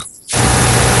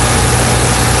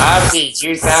Poppy,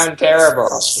 you sound terrible.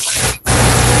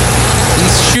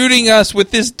 He's shooting us with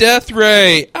this death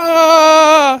ray.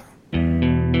 Ah!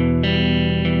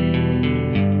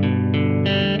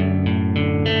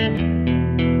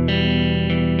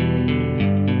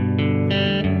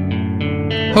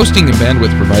 Hosting and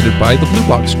bandwidth provided by the Blue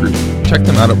Box Group. Check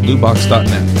them out at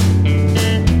bluebox.net.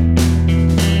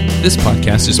 This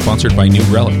podcast is sponsored by New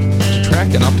Relic. To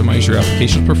track and optimize your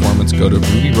application performance, go to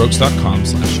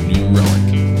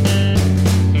rubyrogues.com/newrelic.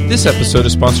 This episode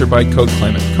is sponsored by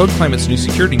CodeClimate. CodeClimate's new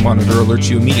security monitor alerts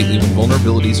you immediately when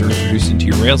vulnerabilities are introduced into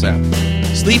your Rails app.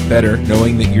 Sleep better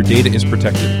knowing that your data is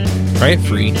protected. Try it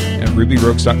free at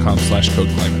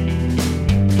rubyrogues.com/codeclimate.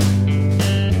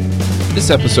 This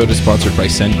episode is sponsored by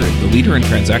SendGrid, the leader in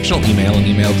transactional email and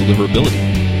email deliverability.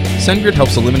 SendGrid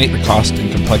helps eliminate the cost and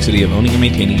complexity of owning and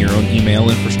maintaining your own email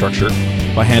infrastructure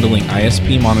by handling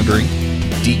ISP monitoring,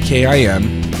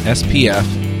 DKIM, SPF,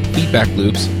 feedback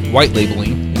loops, white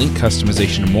labeling, link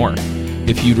customization, and more.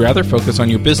 If you'd rather focus on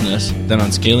your business than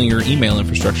on scaling your email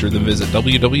infrastructure, then visit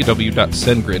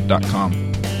www.sendgrid.com.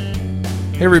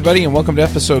 Hey everybody, and welcome to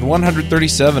episode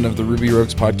 137 of the Ruby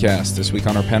Rogues podcast. This week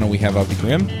on our panel we have Avi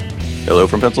Grimm. Hello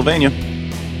from Pennsylvania.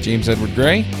 James Edward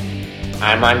Gray.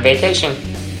 I'm on vacation.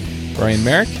 Brian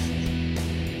Marick.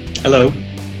 Hello.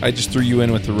 I just threw you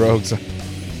in with the Rogues.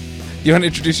 You want to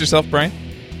introduce yourself, Brian?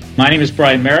 My name is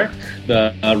Brian Marick.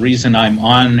 The reason I'm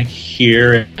on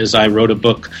here is I wrote a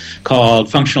book called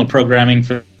Functional Programming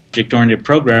for Object-Oriented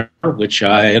Programmer, which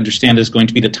I understand is going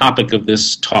to be the topic of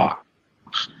this talk.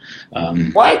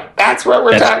 What? That's what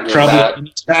we're talking about?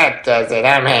 That does it.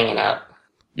 I'm hanging up.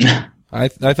 I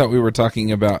thought we were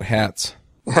talking about hats.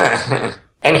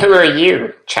 And who are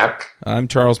you, Chuck? I'm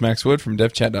Charles Max Wood from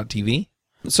devchat.tv.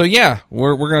 So yeah,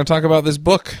 we're going to talk about this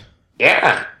book.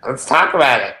 Yeah, let's talk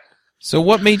about it. So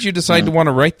what made you decide to want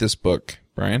to write this book,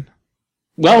 Brian?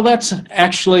 Well, that's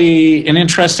actually an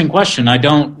interesting question. I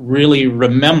don't really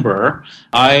remember.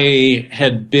 I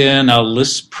had been a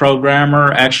Lisp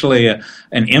programmer, actually an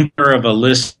emperor of a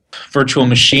Lisp virtual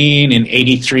machine in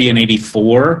 83 and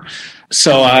 84.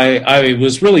 So I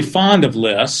was really fond of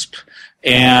Lisp,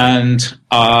 and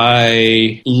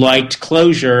I liked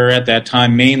Clojure at that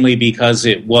time mainly because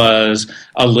it was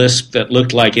a Lisp that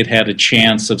looked like it had a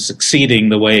chance of succeeding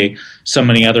the way so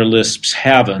many other Lisps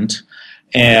haven't.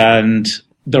 And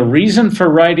the reason for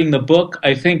writing the book,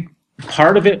 I think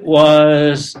part of it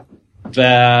was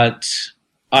that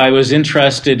I was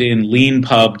interested in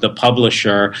LeanPub, the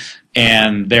publisher,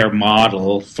 and their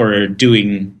model for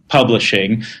doing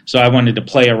publishing. So I wanted to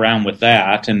play around with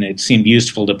that, and it seemed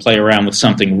useful to play around with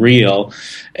something real.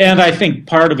 And I think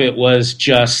part of it was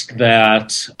just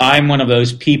that I'm one of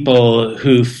those people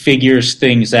who figures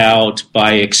things out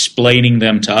by explaining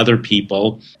them to other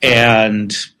people.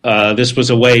 And this was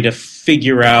a way to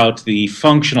figure out the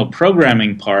functional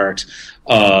programming part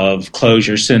of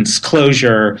Clojure, since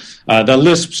Clojure, the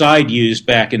Lisps I'd used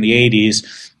back in the 80s,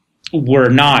 were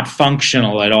not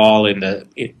functional at all in the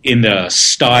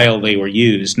style they were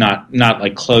used, not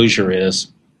like Clojure is.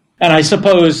 And I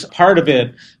suppose part of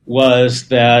it was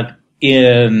that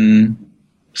in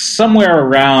somewhere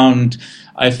around,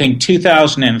 I think,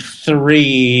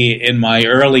 2003, in my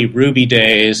early Ruby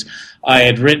days, I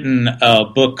had written a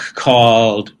book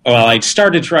called, well, I'd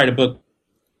started to write a book,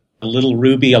 Little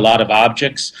Ruby, A Lot of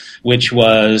Objects, which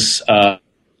was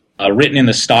written in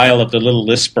the style of the Little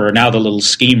Lisper, now the Little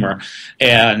Schemer.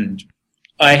 And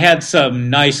I had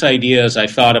some nice ideas, I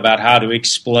thought, about how to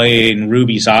explain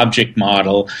Ruby's object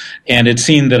model, and it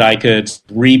seemed that I could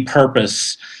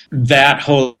repurpose that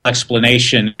whole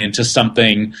explanation into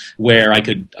something where I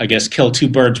could, I guess, kill two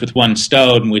birds with one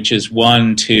stone, which is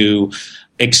one, to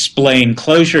explain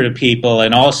Clojure to people,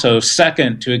 and also,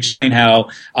 second, to explain how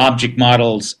object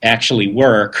models actually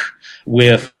work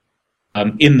with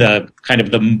in the kind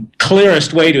of the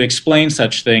clearest way to explain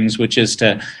such things, which is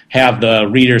to have the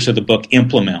readers of the book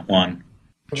implement one.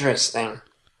 Interesting.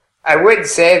 I would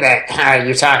say that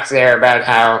you talked there about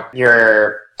how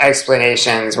your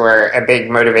explanations were a big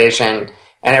motivation,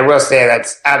 and I will say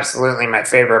that's absolutely my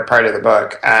favorite part of the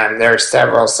book. There are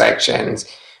several sections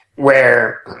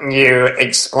where you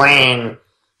explain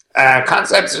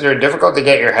concepts that are difficult to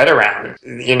get your head around.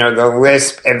 You know, the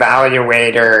Lisp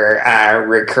evaluator,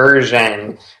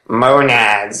 recursion,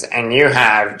 monads, and you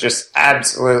have just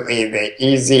absolutely the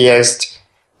easiest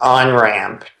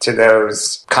on-ramp to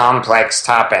those complex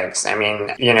topics. I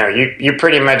mean, you know, you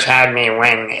pretty much had me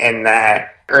when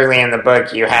early in the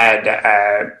book you had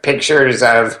pictures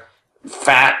of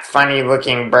fat,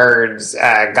 funny-looking birds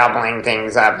gobbling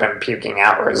things up and puking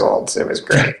out results. It was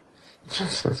great.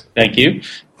 Thank you.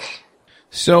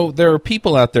 So there are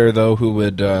people out there, though, who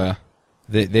would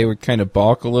they would kind of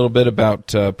balk a little bit about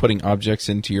putting objects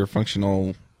into your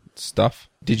functional stuff.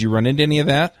 Did you run into any of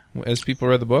that as people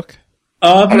read the book?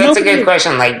 That's a good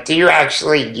question. Like, do you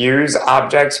actually use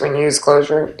objects when you use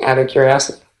Clojure, out of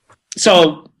curiosity?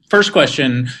 So, first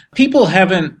question, people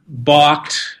haven't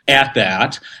balked at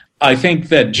that. I think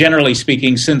that generally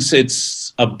speaking, since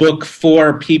it's a book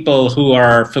for people who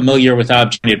are familiar with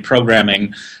object-oriented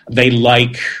programming, they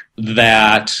like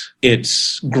that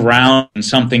it's ground in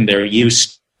something they're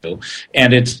used to.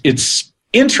 And it's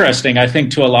interesting, I think,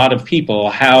 to a lot of people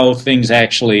how things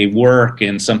actually work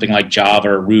in something like Java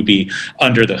or Ruby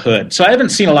under the hood. So I haven't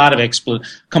seen a lot of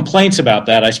complaints about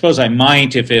that. I suppose I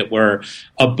might if it were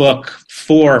a book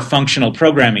for functional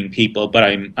programming people, but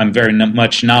I'm very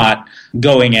much not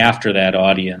going after that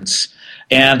audience.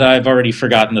 And I've already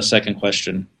forgotten the second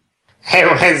question. It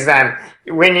was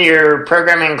when you're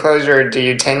programming Clojure, do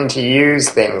you tend to use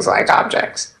things like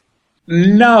objects?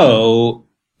 No,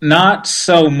 not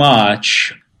so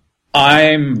much.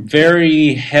 I'm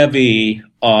very heavy.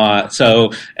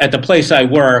 So at the place I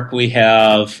work, we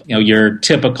have your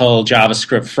typical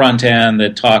JavaScript front end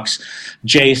that talks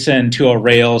JSON to a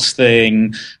Rails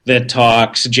thing, that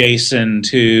talks JSON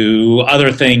to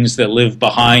other things that live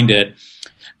behind it.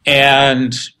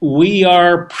 And we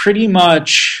are pretty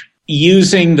much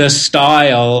using the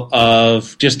style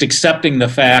of just accepting the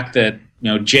fact that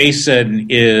JSON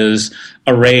is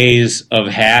arrays of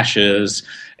hashes,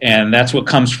 and that's what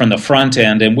comes from the front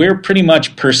end. And we're pretty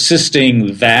much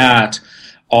persisting that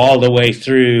all the way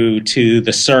through to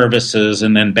the services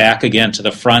and then back again to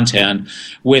the front end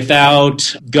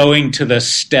without going to the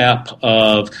step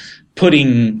of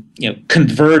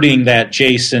converting that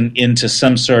JSON into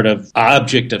some sort of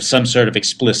object of some sort of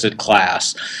explicit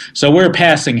class. So we're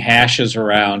passing hashes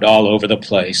around all over the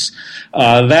place.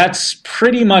 That's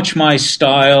pretty much my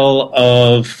style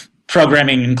of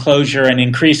programming in Clojure, and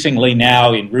increasingly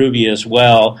now in Ruby as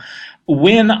well.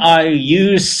 When I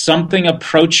use something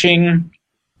approaching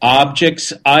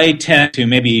objects, I tend to,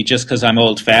 maybe just because I'm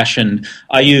old-fashioned,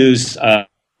 I use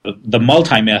the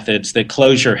multi-methods that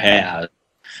Clojure has.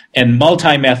 And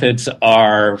multi-methods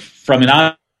are, from an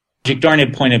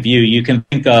object-oriented point of view, you can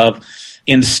think of,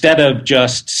 instead of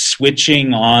just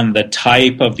switching on the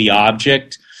type of the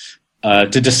object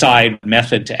to decide what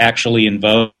method to actually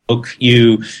invoke,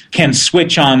 you can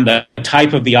switch on the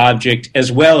type of the object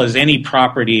as well as any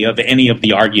property of any of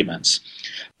the arguments.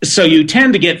 So you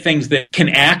tend to get things that can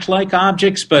act like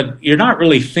objects, but you're not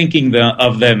really thinking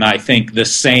of them, I think, the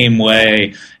same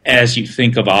way as you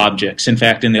think of objects. In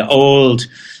fact, in the old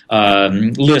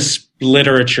Lisp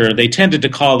literature, they tended to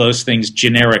call those things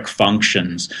generic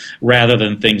functions rather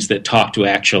than things that talk to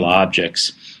actual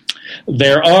objects.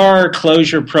 There are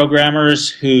Clojure programmers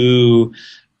who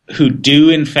do,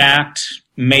 in fact,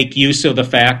 make use of the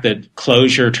fact that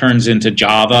Clojure turns into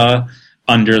Java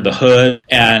under the hood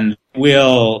and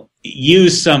will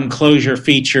use some Clojure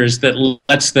features that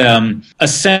lets them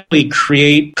essentially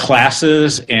create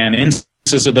classes and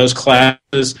instances of those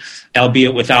classes,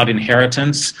 albeit without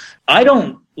inheritance. I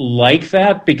don't like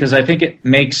that because I think it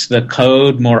makes the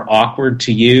code more awkward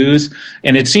to use,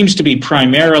 and it seems to be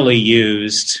primarily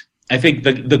used. I think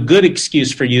the good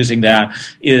excuse for using that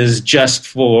is just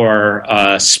for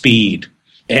speed.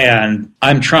 And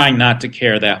I'm trying not to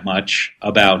care that much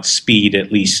about speed,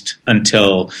 at least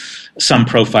until some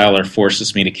profiler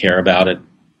forces me to care about it.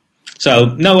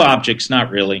 So no objects, not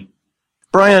really.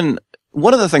 Brian,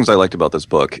 one of the things I liked about this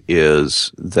book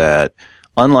is that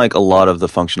unlike a lot of the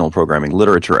functional programming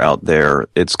literature out there,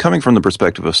 it's coming from the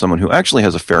perspective of someone who actually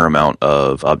has a fair amount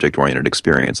of object-oriented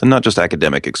experience and not just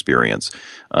academic experience.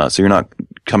 So you're not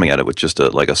coming at it with just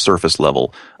a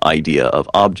surface-level idea of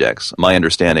objects. My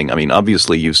understanding, I mean,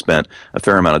 obviously you've spent a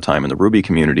fair amount of time in the Ruby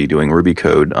community doing Ruby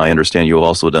code. I understand you've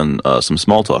also done some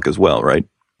Smalltalk as well, right?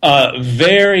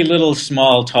 Very little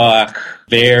Smalltalk,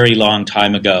 very long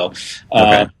time ago.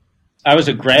 Okay. I was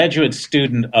a graduate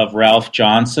student of Ralph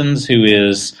Johnson's, who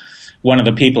is one of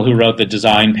the people who wrote the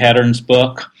Design Patterns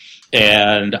book.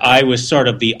 And I was sort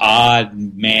of the odd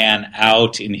man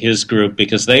out in his group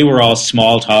because they were all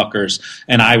small talkers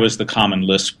and I was the common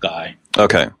Lisp guy.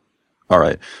 Okay. All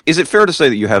right. Is it fair to say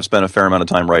that you have spent a fair amount of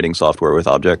time writing software with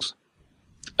objects?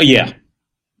 Yeah.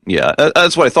 Yeah,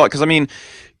 that's what I thought. Because, I mean,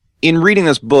 in reading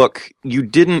this book, you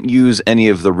didn't use any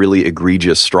of the really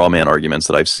egregious straw man arguments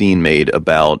that I've seen made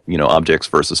about, objects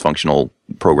versus functional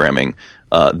programming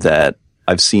that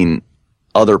I've seen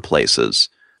other places.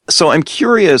 So I'm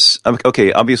curious,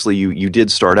 okay, obviously you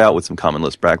did start out with some Common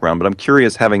Lisp background, but I'm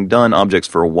curious, having done objects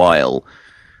for a while,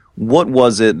 what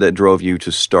was it that drove you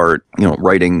to start,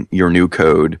 writing your new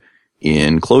code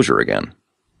in Clojure again?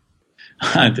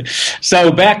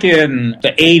 So back in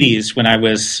the 80s, when I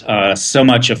was so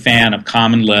much a fan of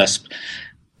Common Lisp,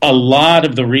 a lot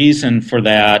of the reason for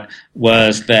that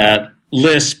was that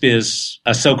Lisp is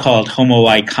a so-called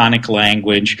homoiconic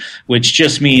language, which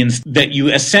just means that you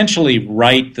essentially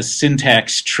write the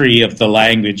syntax tree of the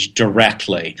language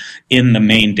directly in the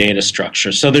main data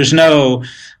structure. So there's not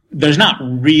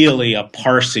really a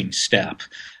parsing step.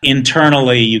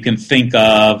 Internally, you can think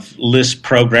of Lisp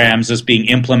programs as being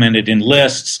implemented in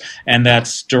lists, and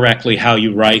that's directly how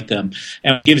you write them.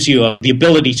 And it gives you the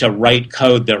ability to write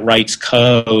code that writes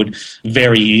code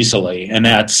very easily, and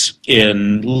that's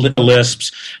in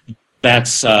Lisps.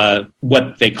 That's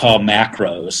what they call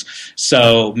macros.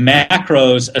 So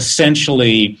macros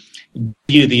essentially give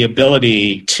you the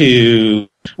ability to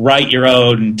write your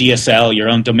own DSL, your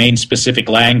own domain-specific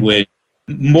language,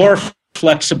 more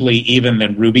flexibly even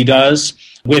than Ruby does,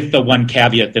 with the one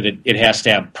caveat that it has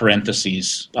to have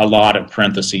parentheses, a lot of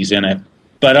parentheses in it.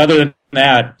 But other than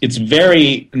that, it's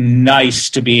very nice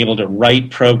to be able to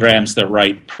write programs that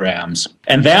write params.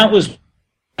 And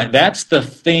that's the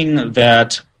thing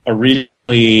that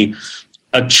originally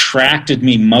attracted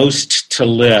me most to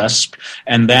Lisp,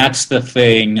 and that's the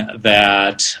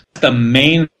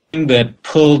main thing that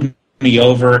pulled me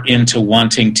over into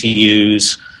wanting to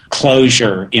use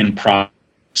Clojure in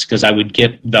projects, because I would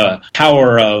get the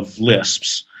power of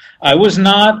Lisps. I was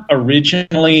not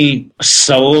originally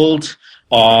sold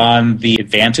on the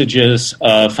advantages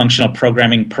of functional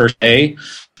programming per se.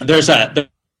 There's the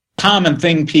common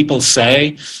thing people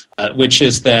say, which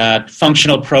is that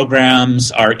functional programs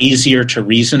are easier to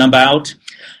reason about.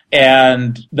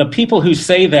 And the people who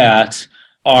say that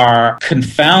are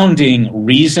confounding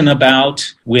reason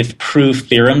about with proof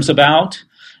theorems about.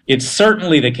 It's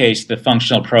certainly the case that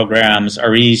functional programs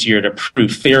are easier to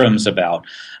prove theorems about.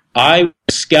 I was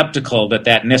skeptical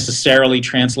that necessarily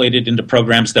translated into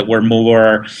programs that were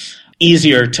more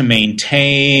easier to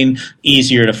maintain,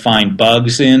 easier to find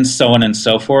bugs in, so on and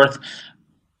so forth.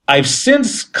 I've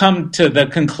since come to the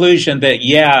conclusion that,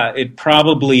 yeah, it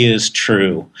probably is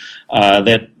true,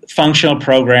 that functional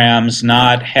programs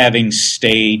not having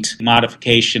state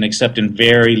modification except in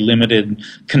very limited,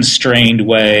 constrained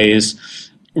ways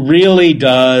really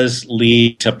does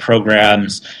lead to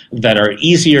programs that are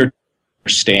easier to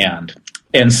understand.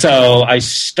 And so I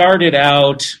started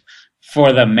out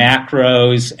for the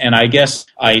macros, and I guess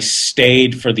I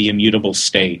stayed for the immutable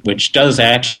state, which does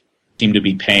actually seem to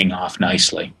be paying off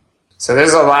nicely. So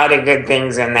there's a lot of good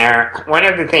things in there. One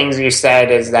of the things you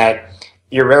said is that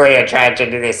you're really attracted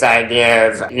to this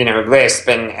idea of, Lisp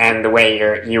and the way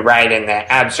you write in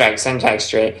the abstract syntax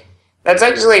tree. That's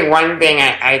actually one thing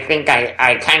I think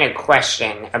I kind of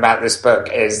question about this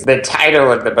book is the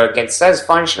title of the book. It says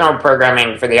Functional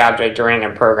Programming for the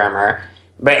Object-Oriented Programmer,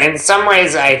 but in some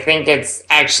ways I think it's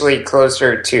actually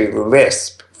closer to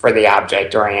Lisp for the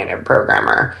Object-Oriented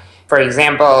Programmer. For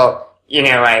example,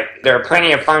 there are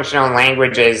plenty of functional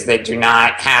languages that do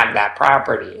not have that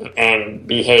property and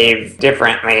behave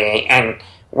differently. And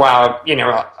while,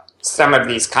 some of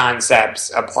these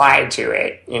concepts apply to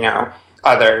it,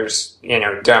 others,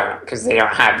 don't, because they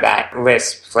don't have that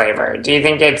Lisp flavor. Do you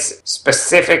think it's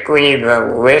specifically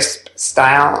the Lisp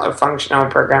style of functional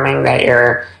programming that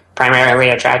you're primarily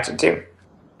attracted to?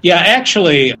 Yeah,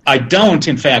 actually, I don't,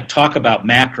 in fact, talk about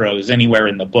macros anywhere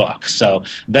in the book. So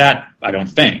that, I don't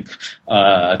think,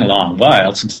 a long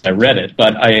while since I read it.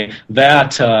 But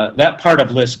that part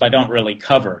of Lisp I don't really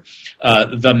cover.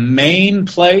 The main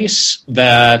place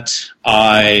that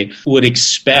I would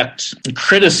expect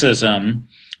criticism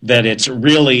that it's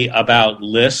really about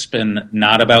Lisp and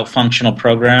not about functional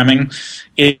programming,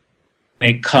 it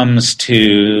comes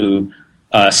to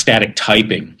static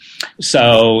typing.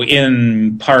 So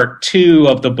in part 2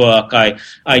 of the book,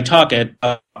 I talked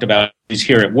about is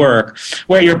here at work,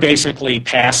 where you're basically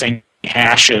passing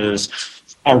hashes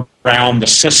around the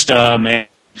system, and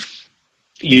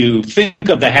you think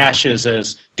of the hashes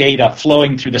as data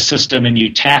flowing through the system, and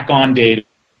you tack on data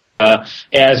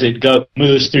as it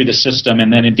moves through the system,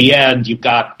 and then at the end you've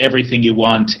got everything you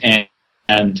want,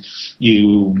 and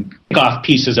you pick off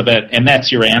pieces of it, and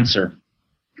that's your answer.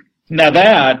 Now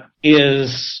that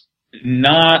is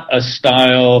not a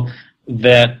style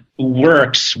that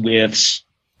works with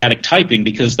static typing,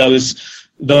 because those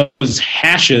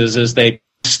hashes, as they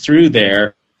pass through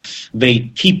there, they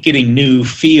keep getting new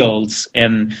fields,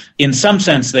 and in some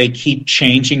sense they keep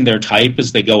changing their type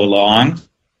as they go along.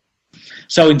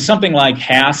 So in something like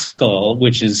Haskell,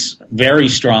 which is very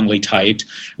strongly typed,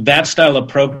 that style of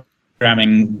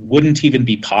programming wouldn't even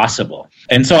be possible.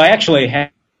 And so I actually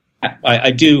have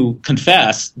I do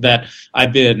confess that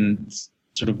I've been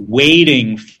sort of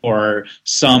waiting for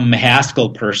some Haskell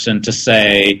person to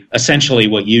say essentially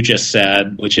what you just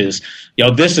said, which is,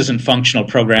 this isn't functional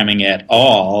programming at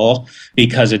all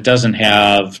because it doesn't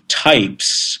have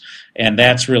types, and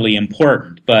that's really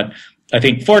important. But I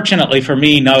think, fortunately for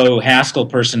me, no Haskell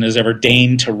person has ever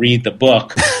deigned to read the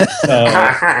book, so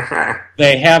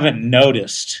they haven't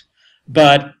noticed.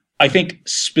 But I think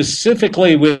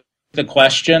specifically with the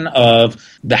question of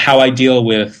how I deal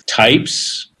with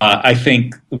types, I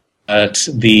think that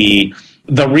the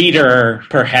reader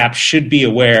perhaps should be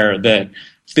aware that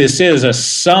this is a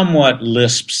somewhat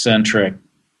Lisp-centric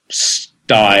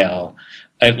style,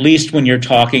 at least when you're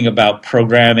talking about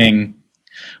programming.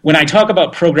 When I talk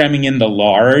about programming in the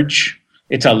large,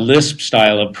 it's a Lisp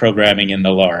style of programming in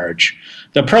the large.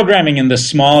 The programming in the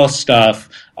small stuff,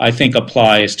 I think,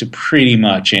 applies to pretty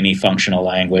much any functional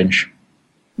language.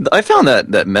 I found that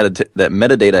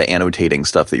metadata annotating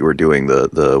stuff that you were doing,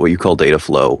 the what you call data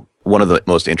flow, one of the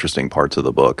most interesting parts of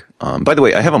the book. By the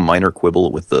way, I have a minor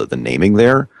quibble with the naming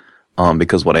there,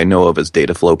 because what I know of as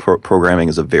data flow programming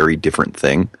is a very different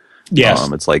thing. Yes.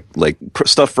 It's like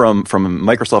stuff from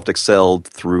Microsoft Excel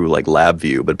through like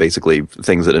LabVIEW, but basically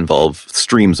things that involve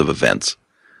streams of events.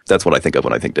 That's what I think of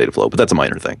when I think data flow, but that's a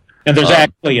minor thing. And there's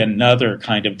actually another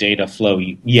kind of data flow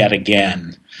yet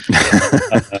again.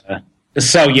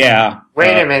 So, yeah.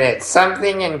 Wait a minute.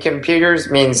 Something in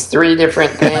computers means three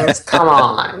different things? Come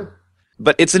on.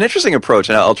 But it's an interesting approach,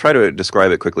 and I'll try to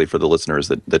describe it quickly for the listeners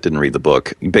that didn't read the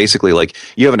book. Basically, like,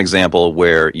 you have an example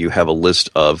where you have a list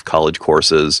of college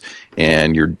courses,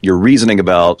 and you're reasoning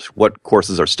about what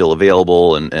courses are still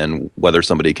available and whether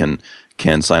somebody can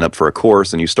sign up for a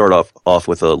course, and you start off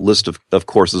with a list of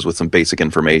courses with some basic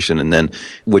information, and then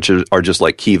which are just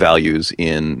like key values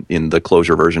in the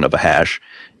closure version of a hash.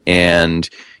 And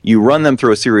you run them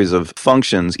through a series of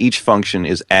functions. Each function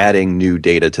is adding new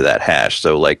data to that hash.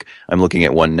 So, like, I'm looking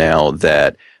at one now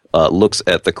that looks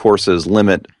at the course's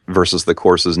limit versus the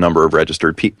course's number of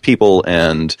registered people,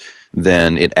 and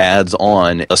then it adds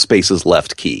on a spaces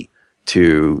left key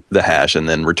to the hash and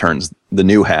then returns the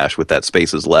new hash with that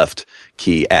spaces left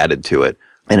key added to it.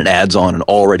 And it adds on an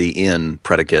already in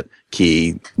predicate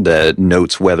key that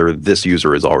notes whether this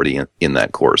user is already in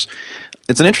that course.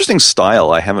 It's an interesting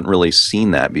style. I haven't really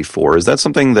seen that before. Is that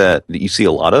something that you see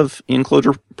a lot of in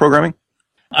Clojure programming?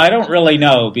 I don't really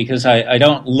know, because I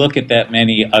don't look at that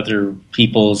many other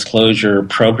people's Clojure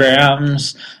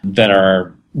programs that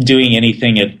are doing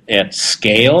anything at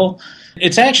scale.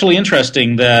 It's actually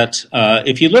interesting that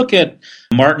if you look at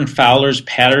Martin Fowler's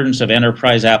Patterns of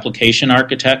Enterprise Application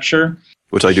Architecture,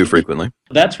 which I do frequently,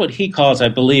 that's what he calls, I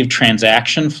believe,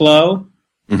 transaction flow.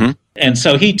 Mm-hmm. And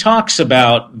so he talks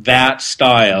about that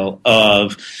style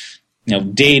of,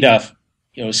 data,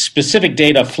 specific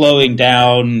data flowing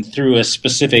down through a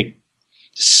specific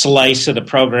slice of the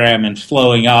program and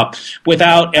flowing up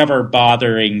without ever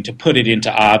bothering to put it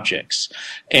into objects.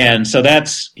 And so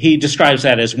he describes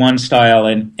that as one style,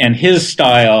 and his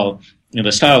style,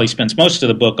 the style he spends most of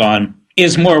the book on,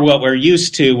 is more what we're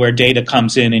used to, where data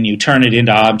comes in and you turn it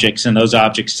into objects, and those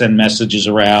objects send messages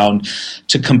around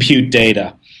to compute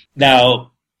data.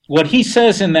 Now, what he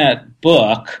says in that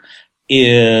book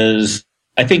is,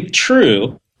 I think,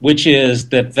 true, which is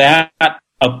that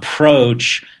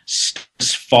approach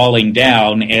starts falling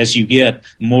down as you get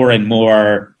more and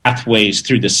more pathways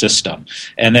through the system,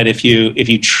 and that if you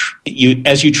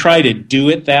as you try to do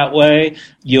it that way,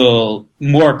 you'll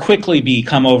more quickly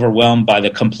become overwhelmed by the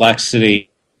complexity,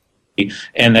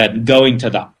 and that going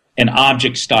to an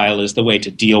object style is the way to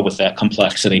deal with that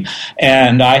complexity.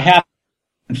 And I have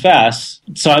confess,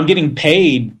 so I'm getting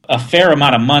paid a fair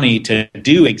amount of money to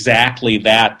do exactly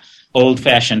that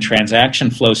old-fashioned transaction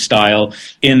flow style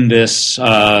in this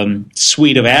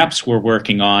suite of apps we're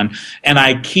working on, and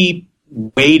I keep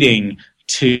waiting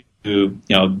to,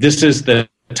 this is the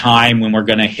time when we're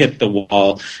going to hit the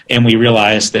wall and we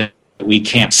realize that we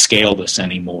can't scale this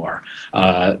anymore,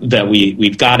 that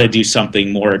we've got to do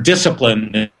something more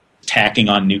disciplined than tacking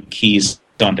on new keys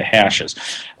onto hashes.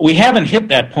 We haven't hit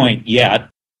that point yet.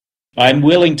 I'm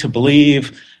willing to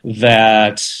believe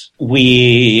that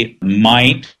we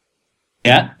might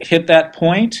hit that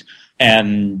point,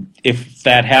 and if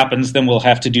that happens, then we'll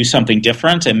have to do something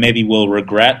different, and maybe we'll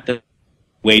regret that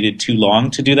we waited too long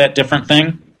to do that different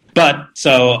thing. But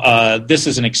so this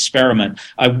is an experiment.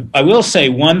 I will say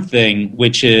one thing,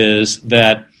 which is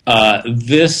that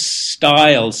this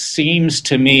style seems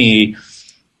to me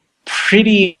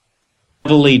pretty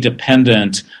heavily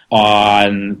dependent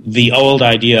on the old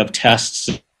idea of tests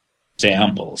and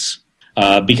examples,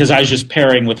 because I was just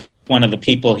pairing with one of the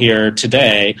people here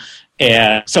today.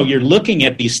 And so you're looking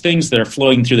at these things that are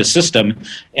flowing through the system,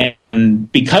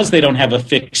 and because they don't have a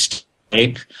fixed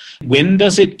type, when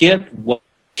does it get what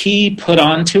key put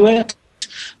onto it?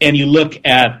 And you look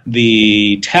at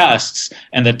the tests,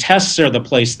 and the tests are the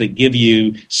place that give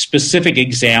you specific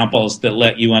examples that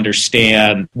let you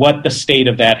understand what the state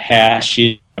of that hash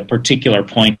is at a particular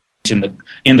point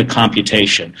in the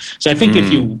computation. So I think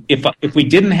if we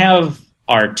didn't have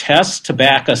our tests to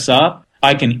back us up,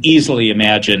 I can easily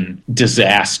imagine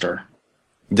disaster.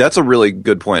 That's a really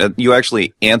good point. You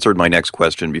actually answered my next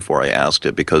question before I asked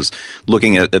it, because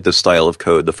looking at this style of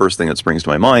code, the first thing that springs to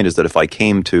my mind is that if I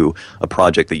came to a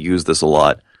project that used this a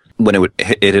lot, when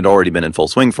it had already been in full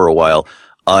swing for a while,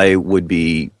 I would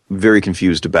be very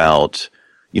confused about,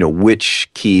 which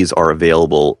keys are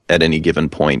available at any given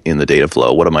point in the data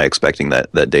flow. What am I expecting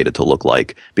that data to look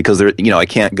like? Because I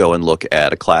can't go and look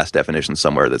at a class definition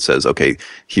somewhere that says, okay,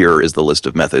 here is the list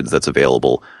of methods that's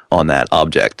available on that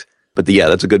object. But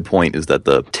that's a good point, is that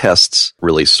the tests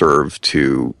really serve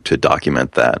to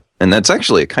document that. And that's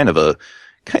actually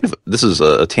this is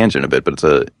a tangent a bit, but it's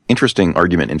an interesting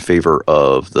argument in favor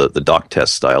of the doc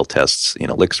test style tests in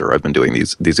Elixir. I've been doing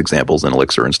these examples in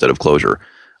Elixir instead of Clojure.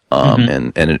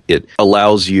 And it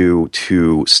allows you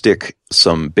to stick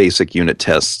some basic unit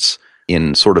tests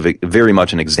in sort of very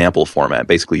much an example format.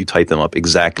 Basically, you type them up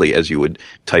exactly as you would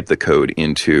type the code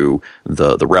into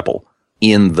the REPL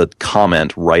in the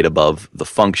comment right above the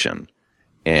function.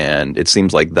 And it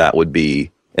seems like that would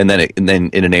be, and then it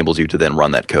enables you to then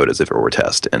run that code as if it were a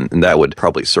test. And that would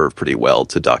probably serve pretty well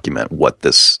to document what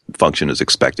this function is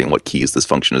expecting, what keys this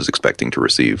function is expecting to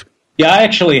receive. Yeah, I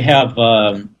actually have,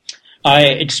 I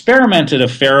experimented a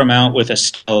fair amount with a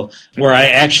style where I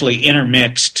actually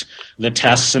intermixed the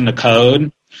tests and the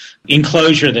code. In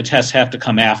Clojure, the tests have to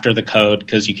come after the code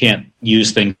because you can't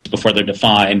use things before they're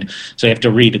defined. So you have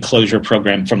to read a Clojure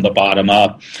program from the bottom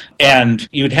up. And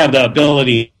you would have the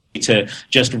ability to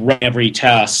just run every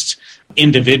test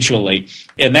individually.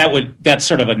 And that's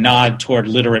sort of a nod toward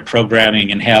literate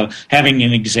programming, and having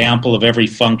an example of every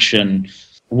function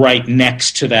right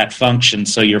next to that function,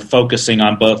 so you're focusing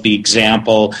on both the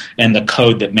example and the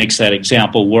code that makes that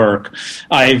example work.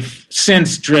 I've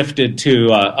since drifted to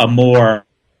a more,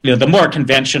 the more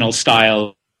conventional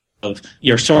style of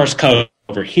your source code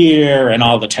over here and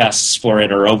all the tests for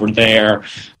it are over there.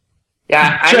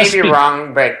 Yeah, I may be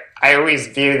wrong, but I always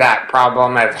view that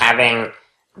problem of having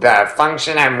the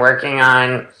function I'm working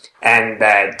on and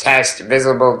the test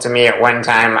visible to me at one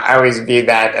time. I always view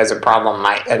that as a problem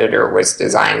my editor was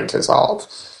designed to solve.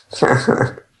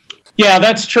 Yeah,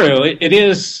 that's true. It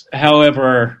is,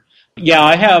 however,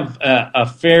 I have a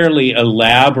fairly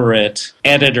elaborate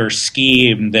editor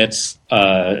scheme that's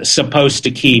supposed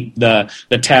to keep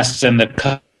the tests and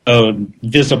the code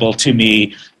visible to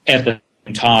me at the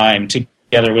same time,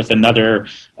 together with another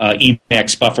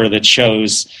Emacs buffer that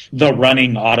shows the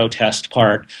running auto test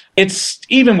part.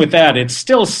 Even with that, it's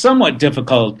still somewhat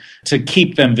difficult to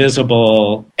keep them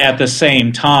visible at the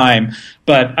same time.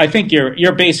 But I think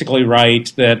you're basically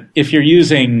right that if you're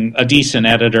using a decent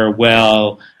editor,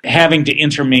 having to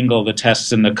intermingle the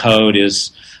tests and the code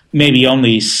is maybe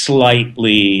only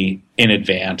slightly an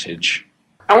advantage.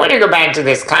 I want to go back to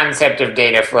this concept of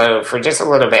data flow for just a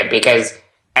little bit, because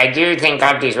I do think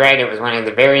Abdi's right. It was one of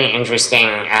the very interesting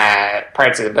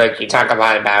parts of the book. You talk a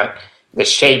lot about the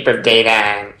shape of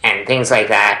data and things like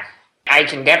that. I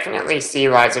can definitely see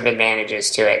lots of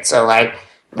advantages to it. So, like,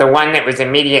 the one that was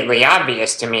immediately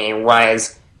obvious to me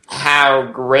was how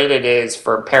great it is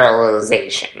for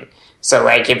parallelization. So,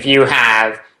 like, if you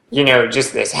have,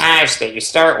 just this hash that you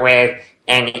start with,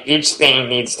 and each thing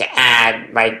needs to add,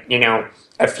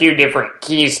 a few different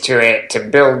keys to it to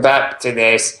build up to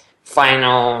this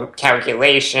final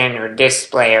calculation or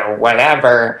display or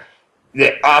whatever,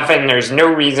 often there's no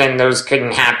reason those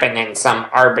couldn't happen in some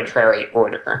arbitrary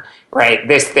order, right?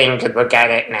 This thing could look at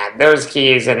it and add those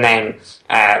keys, and then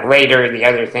later the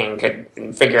other thing could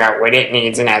figure out what it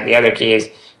needs and add the other keys,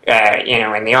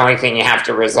 and the only thing you have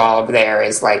to resolve there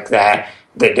is like the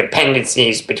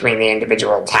dependencies between the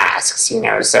individual tasks,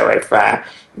 so if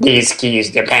these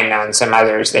keys depend on some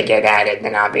others that get added,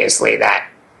 then obviously that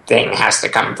thing has to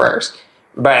come first.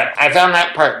 But I found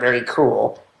that part very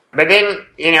cool. But then,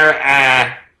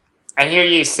 I hear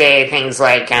you say things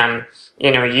like,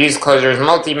 use Clojure's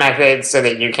multi-methods so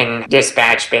that you can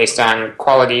dispatch based on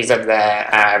qualities of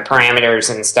the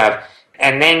parameters and stuff.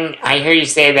 And then I hear you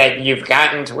say that you've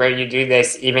gotten to where you do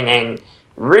this even in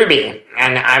Ruby.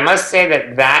 And I must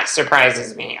say that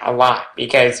surprises me a lot,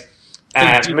 because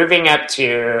moving up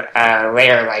to a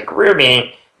layer like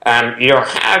Ruby, you don't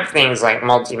have things like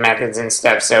multi-methods and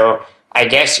stuff, so I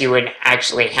guess you would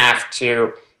actually have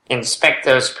to inspect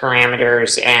those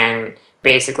parameters and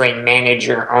basically manage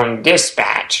your own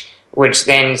dispatch, which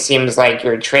then seems like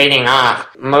you're trading off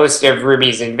most of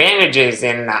Ruby's advantages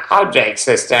in the object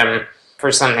system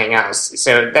for something else.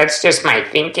 So that's just my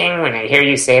thinking when I hear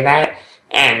you say that.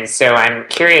 And so I'm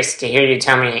curious to hear you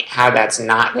tell me how that's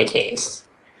not the case.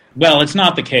 Well, it's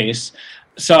not the case.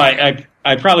 So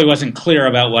I probably wasn't clear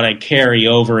about what I carry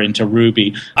over into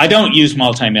Ruby. I don't use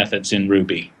multi-methods in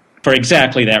Ruby for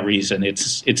exactly that reason. It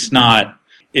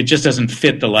just doesn't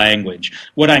fit the language.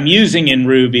 What I'm using in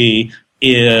Ruby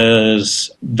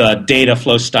is the data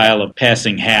flow style of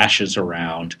passing hashes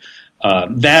around.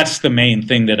 That's the main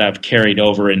thing that I've carried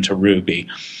over into Ruby.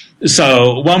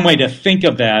 So one way to think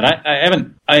of that,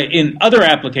 in other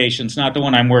applications, not the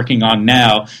one I'm working on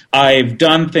now, I've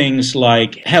done things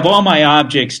like have all my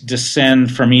objects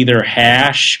descend from either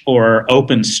hash or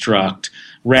OpenStruct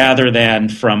rather than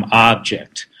from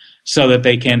object, so that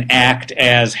they can act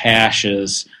as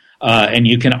hashes, and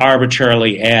you can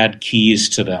arbitrarily add keys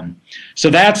to them.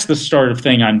 So that's the sort of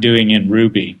thing I'm doing in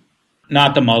Ruby,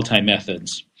 not the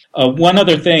multi-methods. One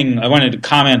other thing I wanted to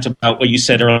comment about what you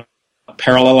said earlier,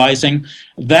 parallelizing.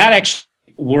 That actually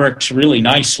works really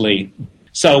nicely.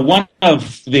 So one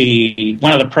of the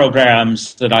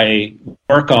programs that I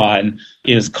work on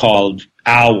is called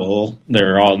Owl.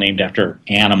 They're all named after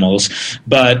animals,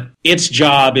 but its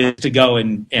job is to go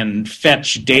and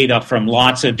fetch data from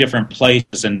lots of different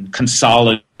places and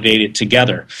consolidate it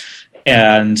together.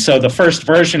 And so the first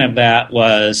version of that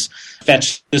was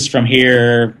fetch this from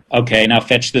here, okay, now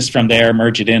fetch this from there,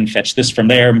 merge it in, fetch this from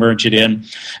there, merge it in.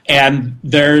 And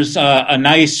there's a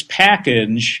nice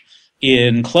package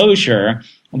in Clojure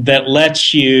that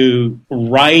lets you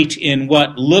write in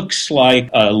what looks like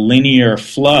a linear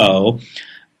flow,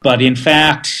 but in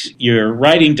fact, you're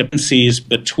writing dependencies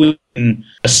between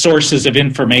the sources of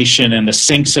information and the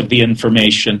sinks of the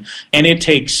information, and it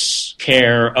takes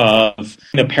care of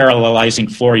the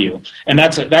parallelizing for you. And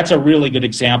that's a really good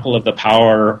example of the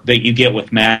power that you get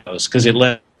with macros, because it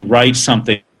lets you write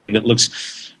something that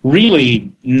looks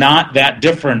really not that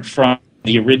different from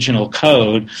the original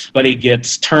code, but it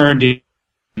gets turned into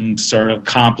sort of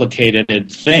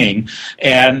complicated thing.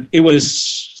 And it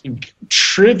was a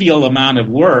trivial amount of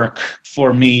work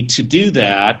for me to do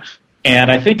that.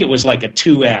 And I think it was like a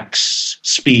 2x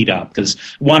speed up, because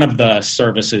one of the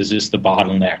services is the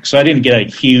bottleneck. So I didn't get a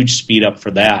huge speed up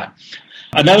for that.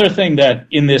 Another thing that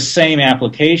in this same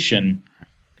application,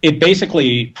 it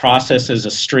basically processes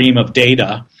a stream of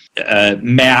data,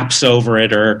 maps over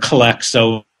it or collects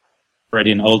over it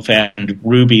in old-fashioned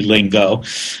Ruby lingo.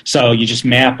 So you just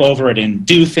map over it and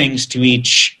do things to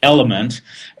each element.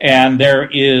 And there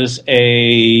is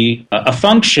a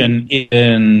function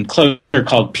in Clojure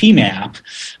called pmap,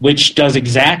 which does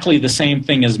exactly the same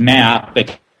thing as map,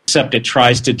 except it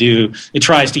tries to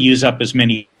use up as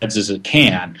many heads as it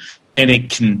can.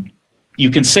 And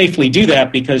you can safely do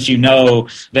that because you know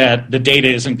that the data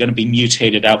isn't going to be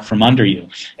mutated out from under you.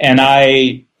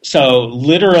 So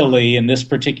literally in this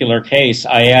particular case,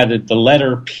 I added the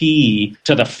letter P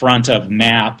to the front of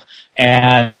map,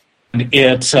 and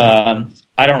it's, I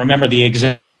don't remember the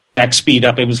exact speed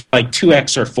up. It was like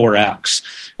 2x or 4x,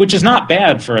 which is not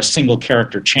bad for a single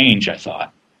character change, I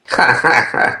thought.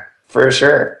 For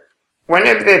sure. One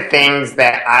of the things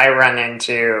that I run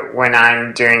into when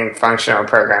I'm doing functional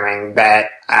programming that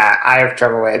I have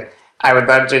trouble with, I would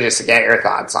love to just get your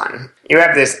thoughts on. You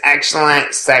have this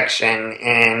excellent section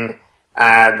in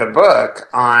the book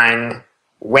on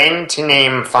when to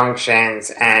name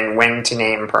functions and when to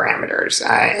name parameters.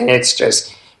 And it's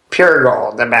just pure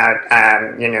gold about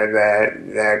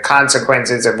the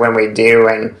consequences of when we do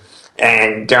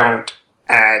and don't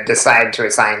decide to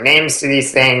assign names to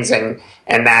these things, and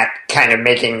that kind of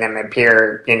making them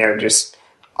appear just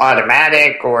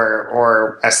automatic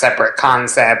or a separate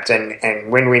concept,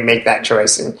 and when we make that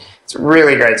choice. And it's a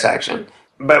really great section.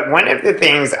 But one of the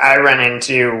things I run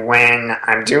into when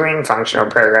I'm doing functional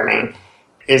programming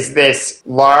is this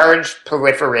large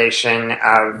proliferation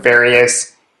of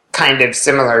various kind of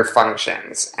similar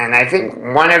functions. And I think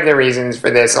one of the reasons for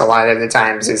this a lot of the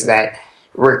times is that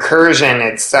recursion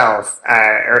itself,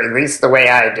 or at least the way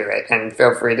I do it, and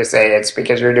feel free to say it's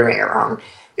because you're doing it wrong,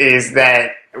 is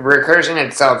that recursion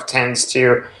itself tends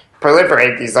to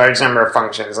proliferate these large number of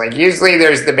functions. Like usually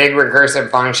there's the big recursive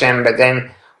function, but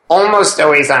then almost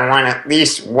always I want at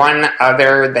least one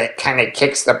other that kind of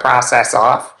kicks the process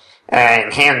off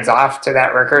and hands off to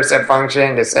that recursive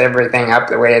function to set everything up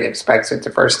the way it expects it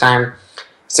the first time.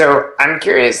 So I'm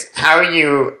curious how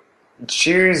you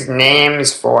choose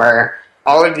names for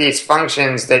all of these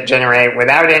functions that generate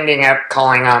without ending up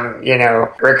calling them,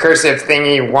 recursive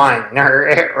thingy one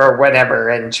or whatever,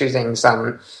 and choosing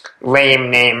some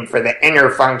lame name for the inner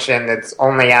function that's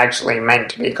only actually meant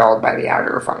to be called by the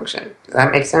outer function. Does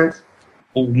that make sense?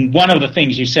 One of the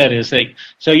things you said is that,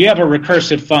 so you have a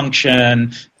recursive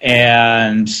function,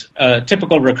 and a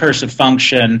typical recursive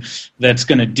function that's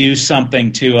going to do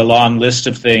something to a long list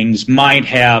of things might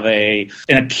have an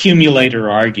accumulator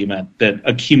argument that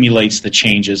accumulates the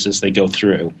changes as they go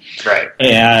through. Right.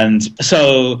 And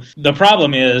so the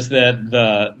problem is that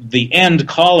the end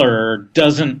caller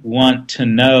doesn't want to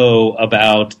know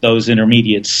about those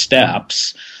intermediate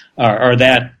steps, or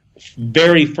that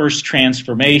very first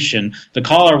transformation. The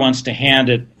caller wants to hand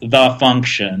it the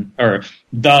function or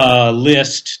the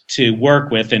list to work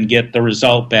with and get the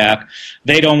result back.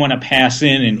 They don't want to pass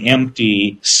in an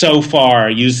empty, so far,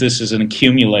 use this as an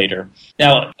accumulator.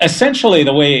 Now, essentially,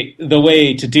 the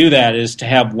way to do that is to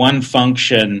have one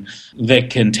function that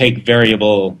can take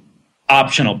variable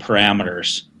optional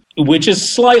parameters, which is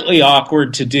slightly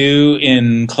awkward to do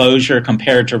in Clojure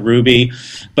compared to Ruby.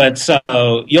 But so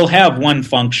you'll have one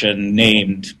function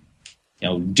named,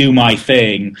 do my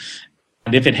thing.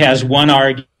 And if it has one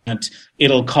argument,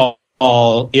 it'll call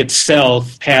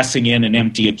itself passing in an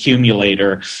empty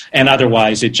accumulator. And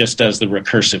otherwise, it just does the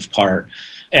recursive part.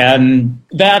 And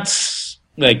that's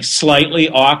slightly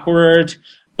awkward.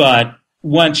 But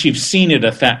once you've seen it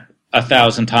a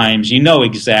thousand times, you know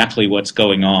exactly what's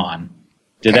going on.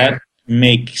 Did that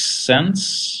make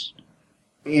sense?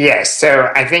 Yes.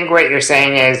 So I think what you're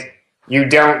saying is you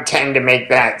don't tend to make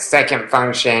that second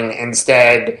function.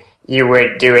 Instead, you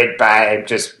would do it by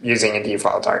just using a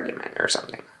default argument or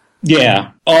something.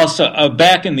 Yeah. Also,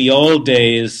 back in the old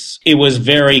days, it was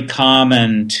very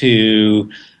common to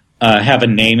have a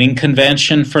naming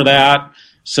convention for that.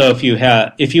 So if you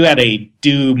had a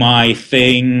do my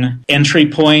thing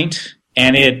entry point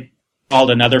and it called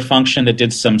another function that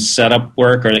did some setup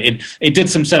work, or it did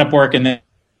some setup work and then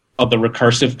called the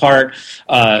recursive part,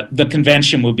 the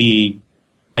convention would be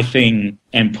my thing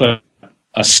and put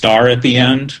a star at the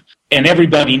end. And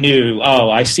everybody knew,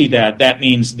 I see that. That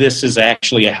means this is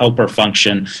actually a helper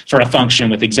function for a function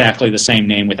with exactly the same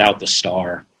name without the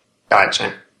star.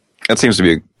 Gotcha. That seems to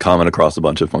be common across a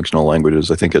bunch of functional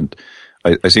languages. I think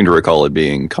I seem to recall it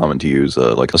being common to use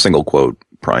a single quote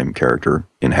prime character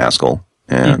in Haskell.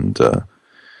 And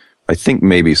I think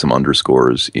maybe some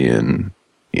underscores in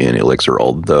Elixir,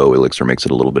 although Elixir makes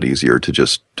it a little bit easier to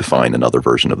just define another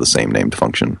version of the same named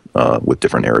function with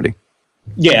different arity.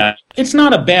 Yeah, it's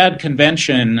not a bad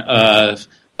convention.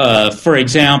 For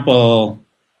example,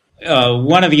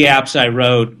 one of the apps I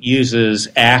wrote uses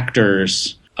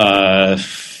actors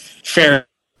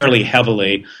fairly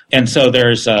heavily. And so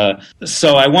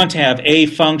so I want to have a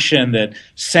function that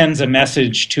sends a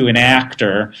message to an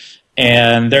actor.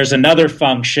 And there's another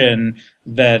function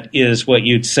that is what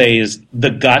you'd say is the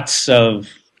guts of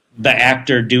the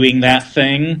actor doing that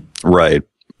thing. Right.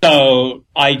 So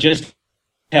I just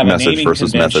have message a naming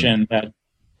versus convention method.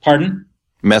 Pardon?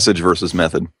 Message versus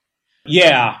method.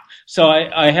 Yeah. So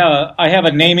I have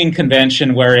a naming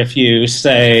convention where if you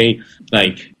say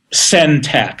send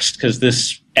text, because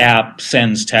this app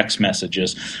sends text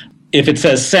messages. If it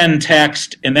says send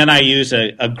text and then I use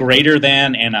a greater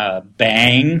than and a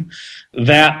bang,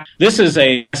 that this is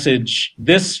a message,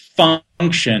 this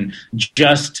function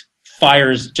just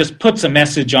puts a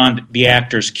message on the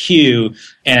actor's queue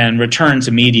and returns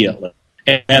immediately.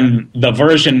 And the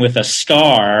version with a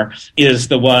star is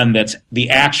the one that's the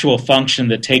actual function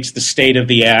that takes the state of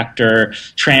the actor,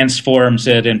 transforms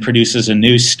it, and produces a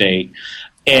new state.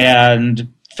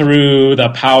 And through the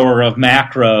power of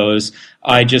macros,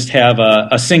 I just have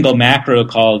a single macro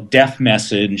called def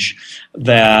message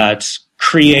that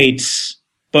creates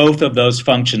both of those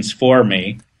functions for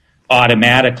me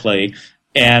automatically.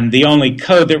 And the only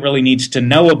code that really needs to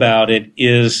know about it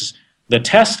is the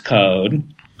test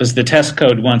code, because the test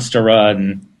code wants to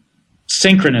run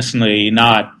synchronously,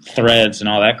 not threads and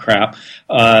all that crap.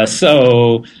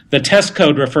 So the test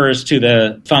code refers to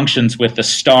the functions with the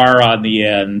star on the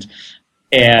end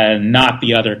and not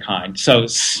the other kind. So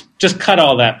just cut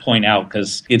all that point out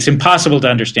because it's impossible to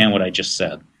understand what I just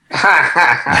said.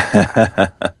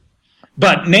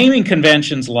 But naming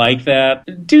conventions like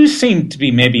that do seem to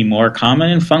be maybe more common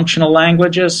in functional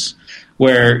languages,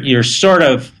 where you're sort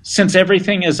of, since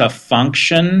everything is a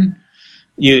function,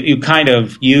 you kind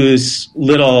of use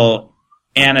little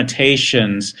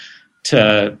annotations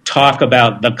to talk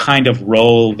about the kind of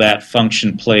role that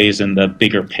function plays in the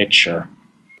bigger picture,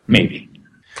 maybe.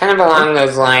 Kind of along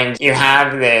those lines, you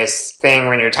have this thing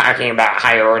when you're talking about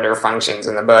higher order functions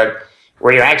in the book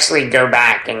where you actually go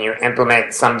back and you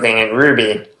implement something in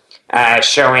Ruby,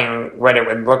 showing what it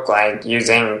would look like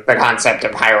using the concept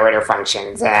of higher order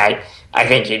functions. And I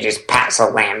think you just pass a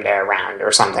lambda around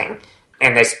or something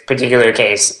in this particular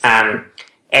case. And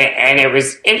it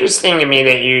was interesting to me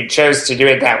that you chose to do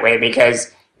it that way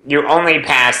because you only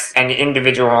pass an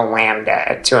individual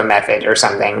lambda to a method or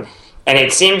something. And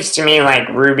it seems to me like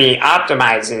Ruby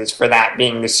optimizes for that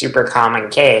being the super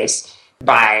common case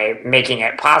by making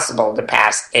it possible to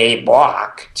pass a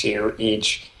block to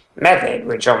each method,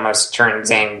 which almost turns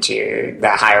into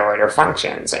the higher order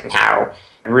functions and how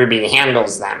Ruby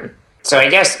handles them. So I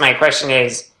guess my question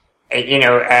is,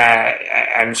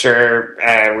 I'm sure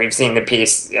we've seen the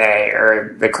piece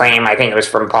or the claim, I think it was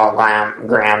from Paul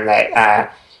Graham,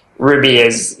 that Ruby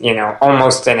is,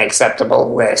 almost an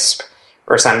acceptable Lisp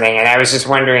or something. And I was just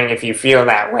wondering if you feel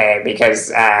that way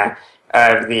because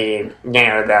of the,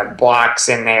 the blocks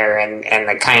in there and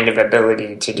the kind of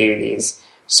ability to do these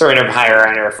sort of higher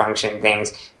order function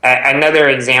things. Another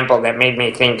example that made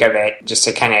me think of it, just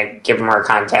to kind of give more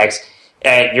context,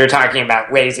 you're talking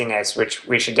about laziness, which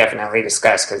we should definitely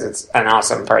discuss because it's an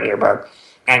awesome part of your book,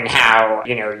 and how,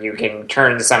 you can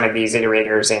turn some of these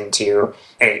iterators into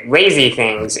lazy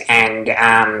things.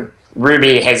 And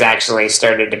Ruby has actually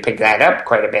started to pick that up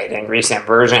quite a bit in recent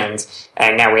versions.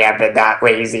 And now we have the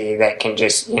 .lazy that can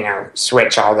just,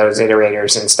 switch all those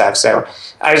iterators and stuff. So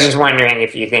I was just wondering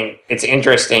if you think it's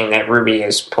interesting that Ruby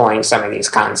is pulling some of these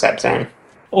concepts in.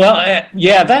 Well,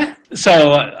 So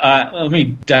let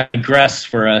me digress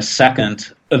for a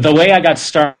second. The way I got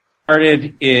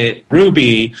started in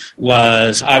Ruby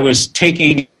was I was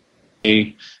taking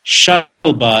a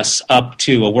shuttle bus up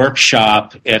to a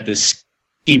workshop at this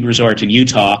ski resort in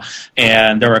Utah,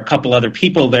 and there were a couple other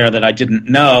people there that I didn't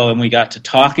know, and we got to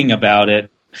talking about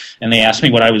it, and they asked me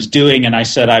what I was doing, and I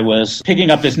said I was picking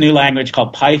up this new language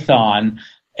called Python,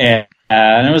 and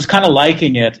I was kind of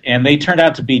liking it, and they turned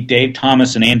out to be Dave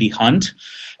Thomas and Andy Hunt,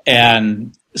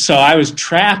 and so I was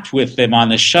trapped with them on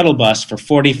the shuttle bus for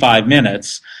 45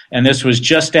 minutes, and this was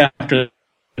just after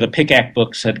the Pickaxe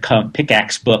book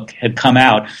had come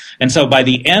out, and so by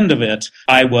the end of it,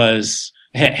 I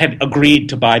had agreed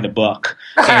to buy the book.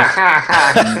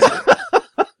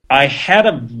 I had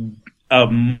a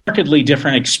markedly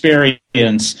different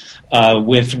experience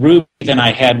with Ruby than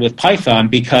I had with Python,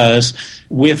 because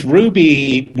with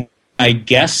Ruby, I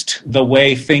guessed the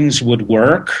way things would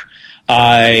work.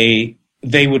 They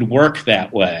would work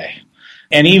that way.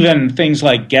 And even things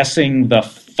like guessing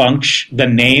the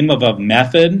name of a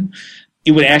method,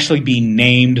 it would actually be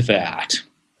named that.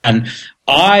 And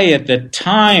I, at the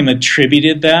time,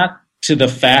 attributed that to the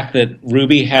fact that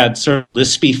Ruby had sort of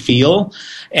lispy feel.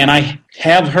 And I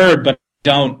have heard, but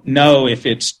don't know if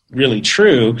it's really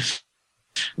true,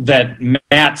 that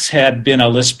Matz had been a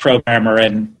Lisp programmer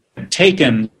and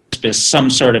taken Lisp as some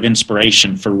sort of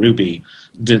inspiration for Ruby.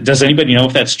 Does anybody know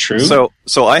if that's true?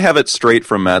 So I have it straight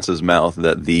from Matz's mouth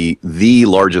that the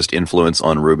largest influence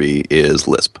on Ruby is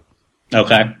Lisp.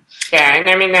 Okay. Yeah, and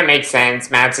I mean, that makes sense.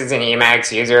 Matz is an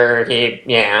Emacs user. The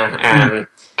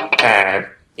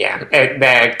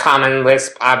common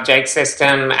Lisp object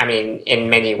system, I mean, in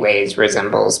many ways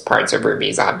resembles parts of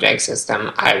Ruby's object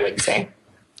system, I would say.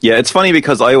 Yeah, it's funny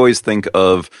because I always think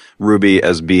of Ruby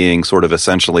as being sort of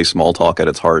essentially Smalltalk at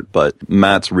its heart, but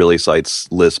Matz really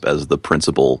cites Lisp as the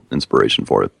principal inspiration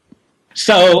for it.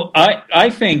 So I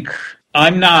think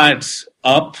I'm not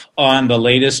up on the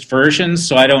latest versions,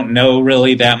 so I don't know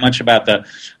really that much about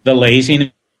the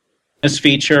laziness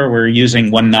feature. We're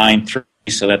using 1.9.3,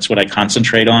 so that's what I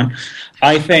concentrate on.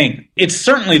 I think it's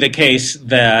certainly the case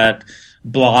that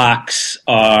blocks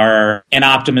are an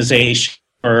optimization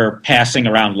for passing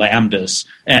around lambdas,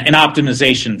 an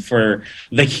optimization for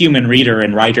the human reader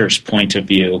and writer's point of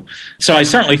view. So I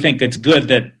certainly think it's good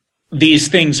that these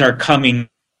things are coming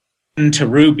into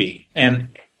Ruby. And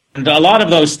a lot of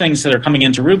those things that are coming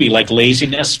into Ruby, like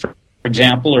laziness, for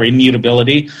example, or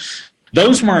immutability,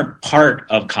 those weren't part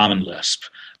of Common Lisp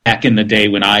back in the day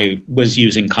when I was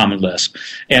using Common Lisp.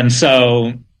 And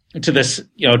so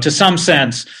to some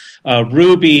sense,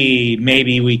 Ruby,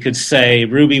 maybe we could say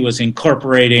Ruby was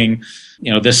incorporating,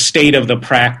 the state of the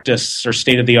practice or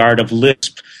state of the art of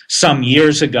Lisp some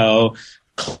years ago,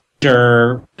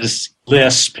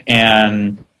 Lisp,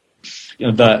 and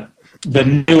the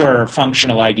newer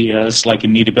functional ideas like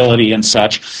immutability and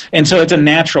such. And so it's a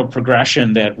natural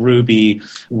progression that Ruby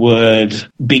would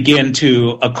begin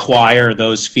to acquire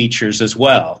those features as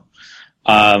well.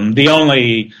 The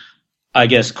only, I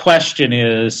guess, question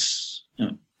is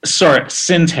sort of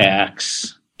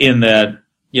syntax, in that,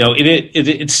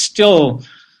 it's still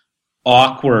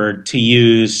awkward to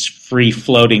use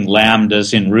free-floating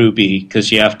lambdas in Ruby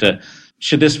because you have to,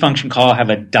 should this function call have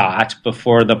a dot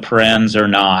before the parens or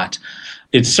not?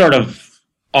 It's sort of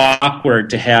awkward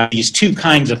to have these two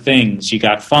kinds of things. You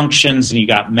got functions and you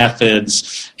got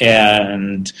methods,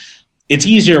 and it's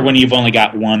easier when you've only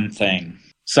got one thing.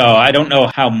 So I don't know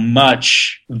how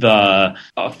much the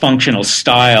functional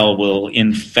style will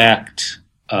infect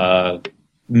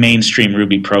mainstream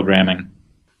Ruby programming.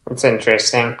 That's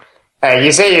interesting.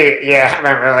 You say you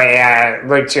haven't really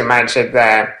looked too much at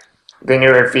the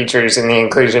newer features and the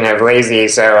inclusion of lazy,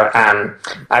 so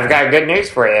I've got good news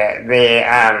for you.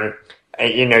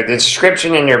 The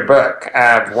description in your book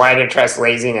of why to trust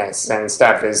laziness and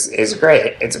stuff is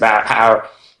great. It's about how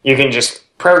you can just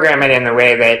program it in the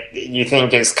way that you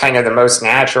think is kind of the most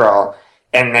natural,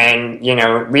 and then,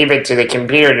 leave it to the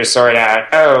computer to sort out,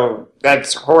 oh,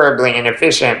 that's horribly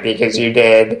inefficient because you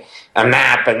did a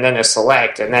map and then a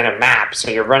select and then a map, so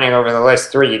you're running over the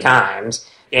list 3 times.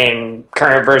 In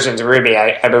current versions of Ruby,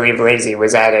 I believe lazy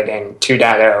was added in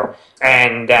 2.0,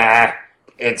 and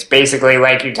it's basically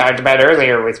like you talked about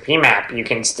earlier with PMAP. You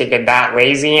can stick a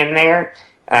 .lazy in there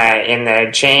in the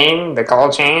chain, the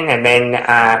call chain, and then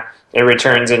it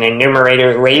returns an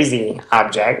enumerator lazy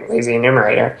object, lazy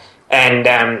enumerator. And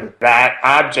that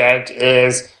object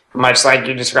is much like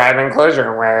you describe in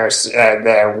Clojure, where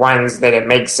the ones that it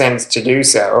makes sense to do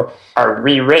so are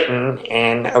rewritten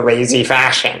in a lazy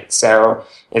fashion. So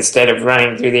instead of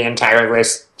running through the entire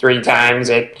list 3 times,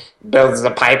 it builds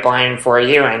the pipeline for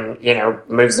you and,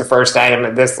 moves the first item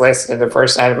of this list to the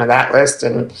first item of that list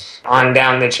and on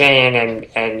down the chain,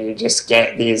 and you just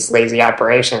get these lazy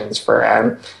operations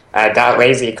for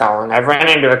 .lazy call. And I've run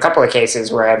into a couple of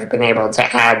cases where I've been able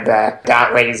to add the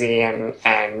 .lazy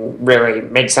and really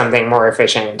make something more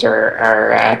efficient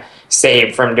or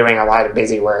save from doing a lot of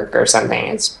busy work or something.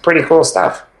 It's pretty cool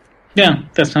stuff. Yeah,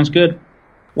 that sounds good.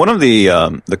 One of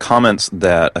the comments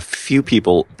that a few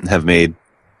people have made,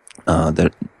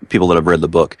 that people that have read the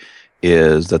book,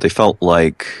 is that they felt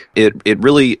like it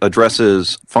really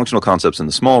addresses functional concepts in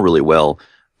the small really well,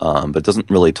 but doesn't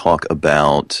really talk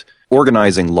about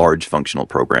organizing large functional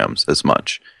programs as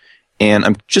much. And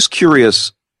I'm just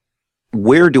curious,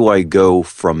 where do I go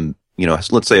from,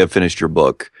 let's say I've finished your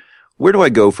book, where do I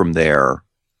go from there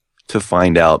to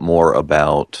find out more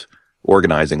about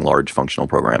organizing large functional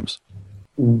programs?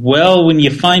 Well, when you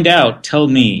find out, tell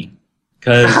me,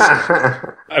 because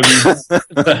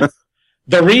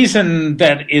the reason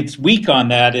that it's weak on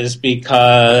that is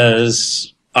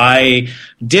because I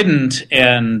didn't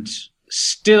and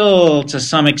still, to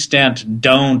some extent,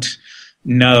 don't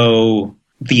know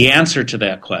the answer to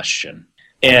that question.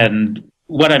 And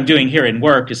what I'm doing here in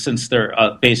work is, since there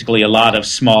are basically a lot of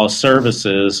small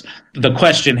services, the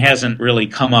question hasn't really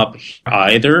come up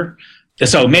either.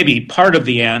 So maybe part of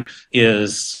the answer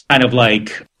is kind of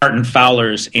like Martin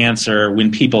Fowler's answer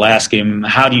when people ask him,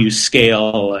 how do you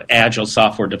scale agile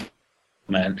software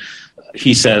development?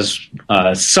 He says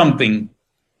something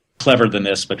clever than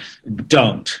this, but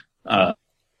don't.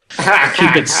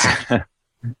 Keep it.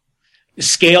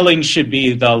 Scaling should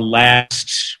be the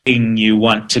last thing you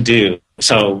want to do.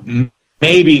 So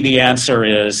maybe the answer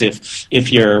is,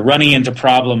 if you're running into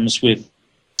problems with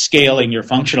scaling your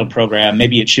functional program,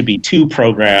 maybe it should be 2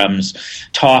 programs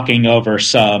talking over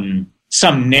some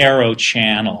narrow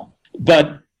channel.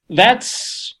 But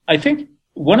that's, I think,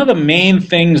 one of the main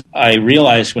things I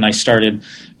realized when I started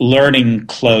learning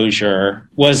Clojure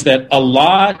was that a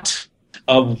lot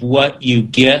of what you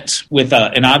get with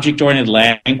an object-oriented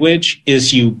language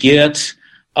is you get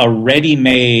a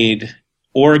ready-made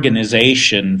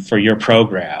organization for your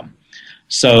program.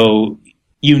 So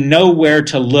you know where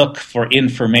to look for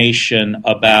information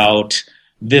about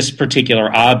this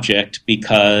particular object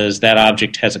because that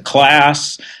object has a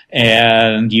class,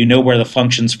 and you know where the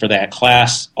functions for that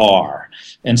class are.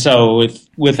 And so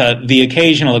with the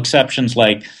occasional exceptions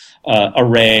like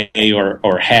array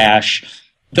or hash,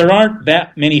 there aren't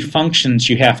that many functions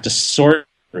you have to sort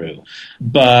through.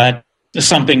 But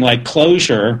something like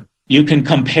Clojure, you can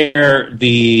compare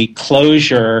the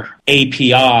Clojure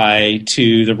API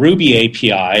to the Ruby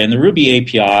API, and the Ruby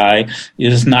API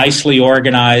is nicely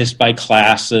organized by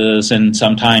classes and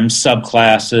sometimes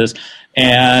subclasses,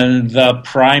 and the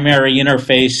primary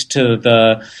interface to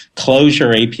the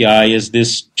Clojure API is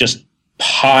this just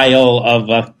pile of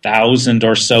 1,000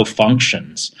 or so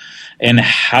functions. And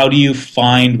how do you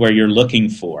find where you're looking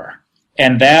for?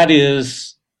 And that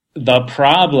is the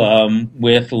problem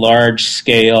with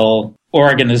large-scale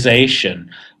organization.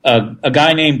 A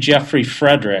guy named Jeffrey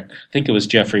Frederick, I think it was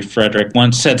Jeffrey Frederick,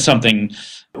 once said something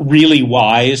really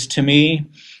wise to me,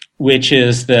 which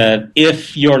is that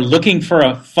if you're looking for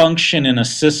a function in a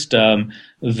system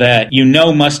that you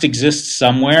know must exist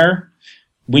somewhere,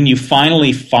 when you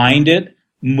finally find it,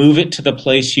 move it to the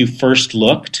place you first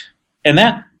looked. And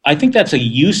I think that's a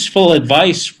useful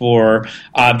advice for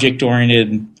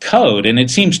object-oriented code, and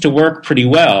it seems to work pretty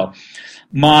well.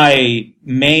 My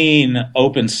main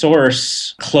open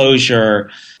source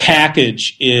closure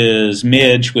package is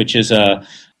Midge, which is a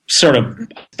sort of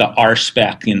the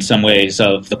RSpec in some ways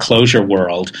of the closure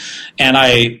world. And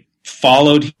I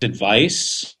followed his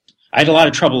advice. I had a lot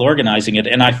of trouble organizing it,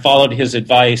 and I followed his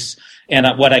advice. And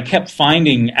what I kept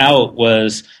finding out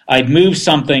was I'd move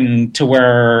something to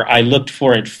where I looked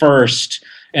for it first,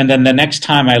 and then the next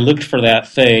time I looked for that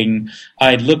thing,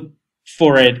 I'd look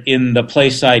for it in the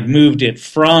place I'd moved it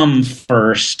from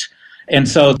first. And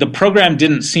so the program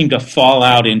didn't seem to fall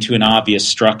out into an obvious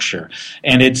structure.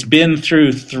 And it's been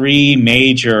through 3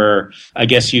 major, I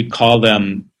guess you'd call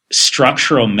them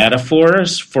structural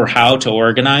metaphors for how to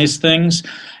organize things.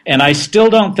 And I still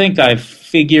don't think I've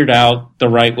figured out the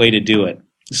right way to do it.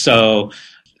 So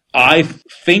I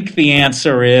think the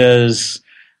answer is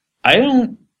I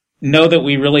don't know that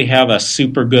we really have a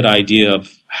super good idea of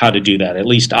how to do that. At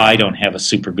least I don't have a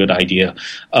super good idea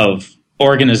of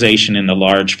organization in the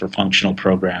large for functional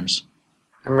programs.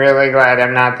 I'm really glad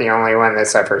I'm not the only one that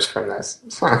suffers from this.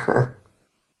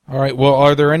 All right. Well,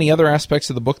 are there any other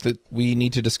aspects of the book that we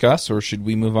need to discuss, or should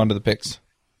we move on to the picks?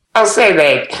 I'll say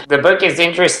that the book is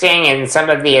interesting in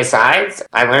some of the asides.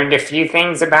 I learned a few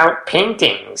things about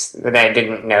paintings that I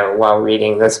didn't know while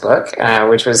reading this book,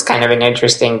 which was kind of an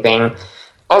interesting thing.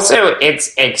 Also,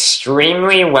 it's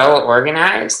extremely well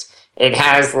organized. It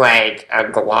has like a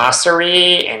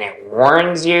glossary, and it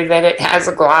warns you that it has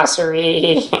a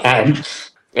glossary, and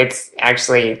it's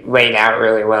actually laid out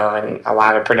really well and a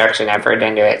lot of production effort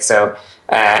into it. So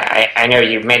I know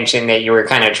you mentioned that you were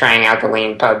kind of trying out the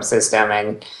lean pub system,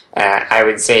 and I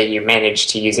would say you managed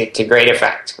to use it to great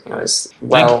effect. It was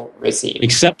well received.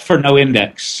 Except for no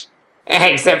index.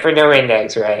 Except for no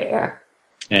index, right, yeah.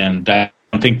 And I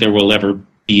don't think there will ever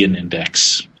be an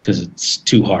index because it's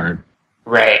too hard.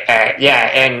 Right,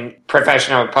 yeah, and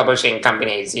professional publishing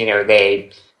companies, they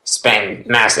spend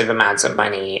massive amounts of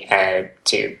money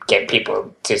to get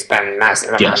people to spend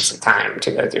massive amounts of time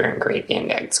to go through and create the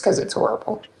index because it's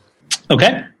horrible.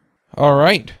 Okay. All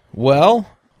right. Well,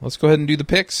 let's go ahead and do the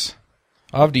picks.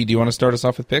 Avdi, do you want to start us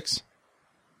off with picks?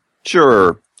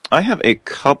 Sure. I have a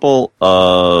couple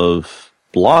of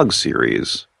blog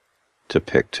series to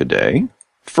pick today.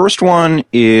 First one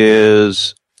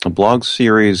is a blog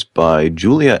series by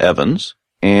Julia Evans,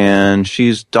 and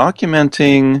she's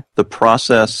documenting the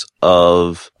process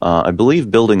of, I believe,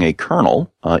 building a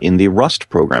kernel in the Rust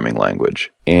programming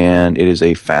language. And it is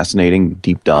a fascinating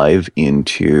deep dive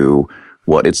into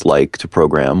what it's like to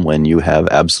program when you have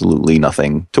absolutely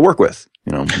nothing to work with.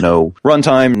 No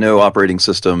runtime, no operating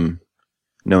system,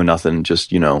 no nothing,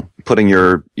 just, putting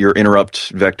your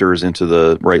interrupt vectors into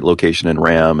the right location in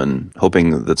RAM and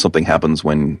hoping that something happens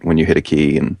when you hit a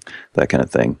key and that kind of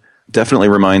thing. Definitely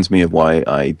reminds me of why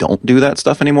I don't do that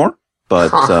stuff anymore. But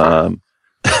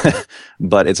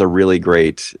but it's a really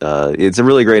great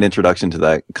introduction to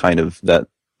that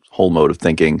whole mode of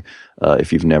thinking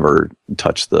if you've never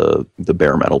touched the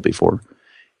bare metal before.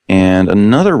 And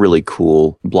another really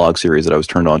cool blog series that I was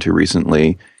turned on to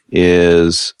recently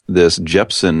is this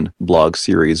Jepsen blog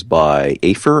series by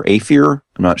Aphyr,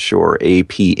 I'm not sure,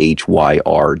 aphyr.com,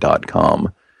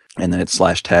 and then it's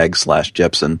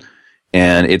 /tag/Jepsen.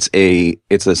 And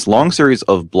it's this long series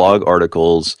of blog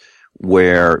articles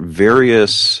where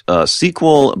various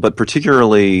SQL, but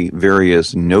particularly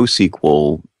various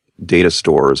NoSQL data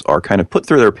stores are kind of put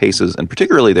through their paces, and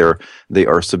particularly they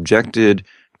are subjected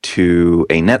to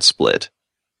a net split,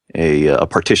 a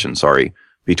partition,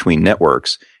 between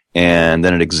networks. And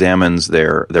then it examines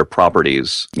their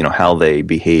properties, how they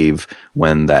behave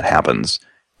when that happens.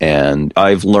 And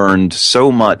I've learned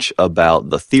so much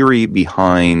about the theory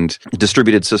behind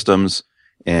distributed systems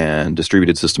and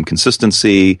distributed system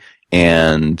consistency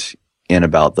and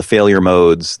about the failure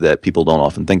modes that people don't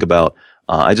often think about.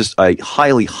 I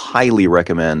highly, highly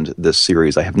recommend this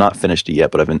series. I have not finished it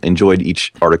yet, but I've enjoyed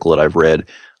each article that I've read.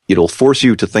 It'll force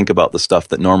you to think about the stuff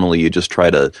that normally you just try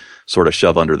to sort of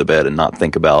shove under the bed and not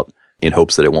think about in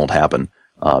hopes that it won't happen.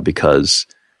 Because,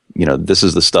 this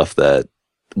is the stuff that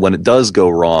when it does go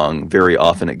wrong, very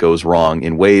often it goes wrong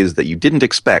in ways that you didn't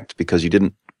expect because you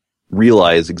didn't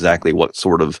realize exactly what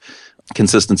sort of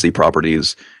consistency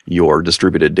properties your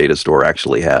distributed data store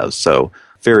actually has. So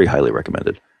very highly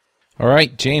recommended. All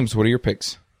right, James, what are your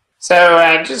picks?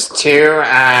 So just two.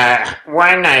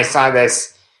 One, I saw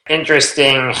this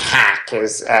interesting hack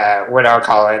is what I'll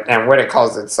call it, and what it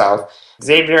calls itself.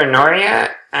 Xavier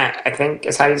Noria, I think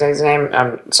is how you say his name.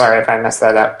 I'm sorry if I messed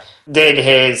that up. Did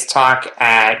his talk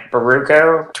at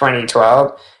Baruco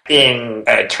 2012 in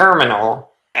a terminal,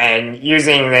 and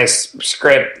using this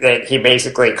script that he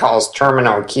basically calls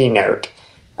Terminal Keynote,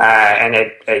 and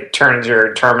it turns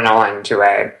your terminal into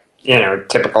a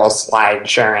typical slide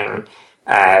sharing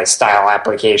style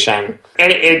application.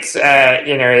 It's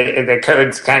the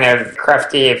code's kind of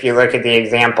crufty. If you look at the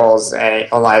examples, a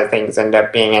lot of things end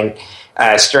up being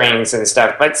in strings and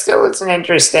stuff, but still it's an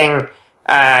interesting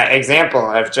example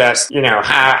of just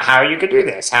how you could do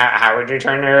this. How would you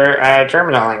turn your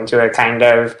terminal into a kind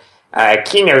of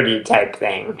keynote-y type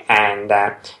thing, and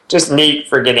just neat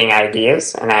for getting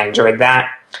ideas, and I enjoyed that.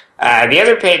 The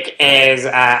other pick is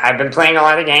I've been playing a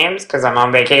lot of games because I'm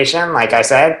on vacation, like I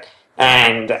said,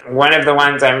 and one of the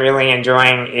ones I'm really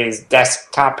enjoying is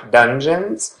Desktop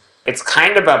Dungeons. It's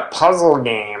kind of a puzzle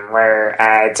game where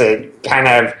it's a kind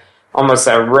of almost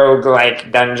a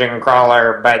roguelike dungeon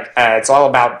crawler, but it's all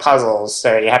about puzzles,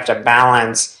 so you have to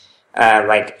balance,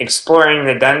 exploring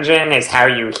the dungeon is how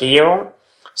you heal,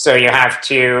 so you have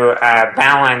to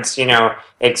balance,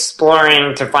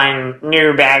 exploring to find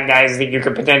new bad guys that you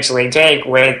could potentially take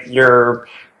with your,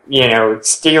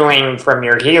 stealing from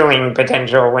your healing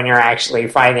potential when you're actually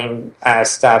fighting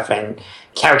stuff, and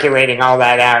calculating all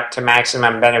that out to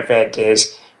maximum benefit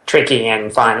is tricky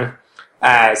and fun.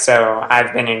 So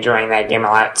I've been enjoying that game a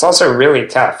lot. It's also really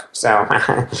tough, so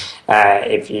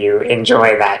if you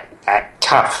enjoy that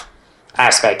tough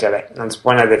aspect of it, that's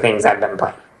one of the things I've been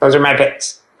playing. Those are my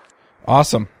picks.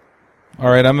 Awesome. All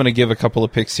right, I'm going to give a couple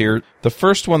of picks here. The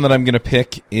first one that I'm going to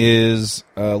pick is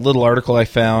a little article I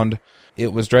found.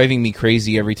 It was driving me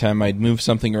crazy every time I'd move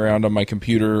something around on my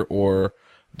computer or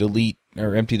delete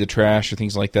or empty the trash or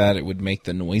things like that. It would make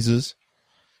the noises,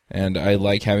 and I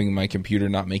like having my computer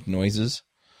not make noises.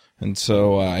 And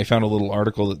so I found a little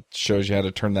article that shows you how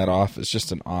to turn that off. It's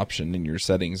just an option in your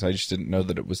settings. I just didn't know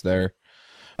that it was there.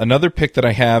 Another pick that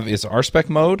I have is RSpec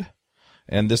mode,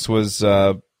 and this was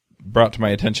brought to my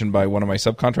attention by one of my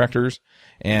subcontractors,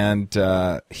 and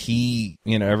he,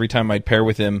 every time I'd pair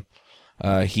with him,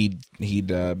 he'd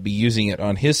be using it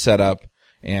on his setup,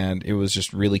 and it was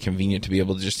just really convenient to be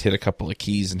able to just hit a couple of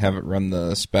keys and have it run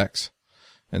the specs.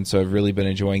 And so I've really been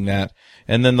enjoying that.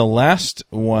 And then the last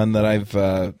one that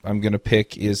I'm going to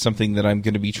pick is something that I'm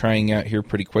going to be trying out here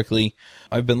pretty quickly.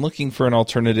 I've been looking for an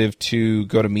alternative to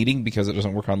GoToMeeting because it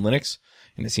doesn't work on Linux.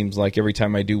 And it seems like every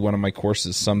time I do one of my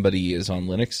courses, somebody is on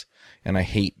Linux. And I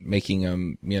hate making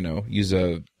them, use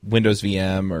a Windows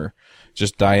VM or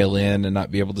just dial in and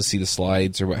not be able to see the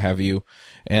slides or what have you.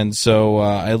 And so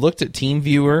I looked at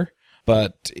TeamViewer,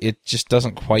 but it just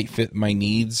doesn't quite fit my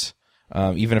needs.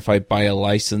 Even if I buy a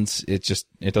license, it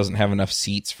doesn't have enough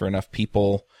seats for enough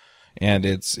people, and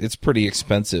it's pretty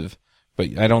expensive. But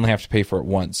I'd only have to pay for it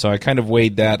once. So I kind of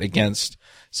weighed that against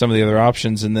some of the other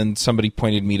options, and then somebody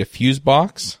pointed me to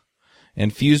Fusebox.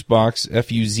 And Fusebox,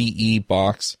 F-U-Z-E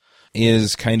box,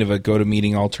 is kind of a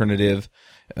GoToMeeting alternative,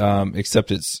 except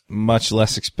it's much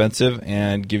less expensive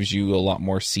and gives you a lot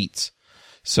more seats.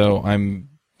 So I'm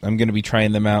going to be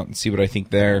trying them out and see what I think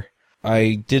there.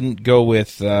 I didn't go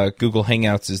with Google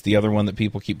Hangouts is the other one that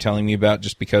people keep telling me about,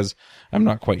 just because I'm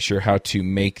not quite sure how to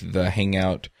make the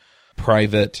Hangout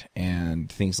private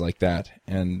and things like that.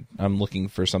 And I'm looking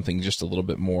for something just a little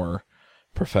bit more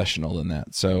professional than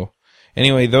that. So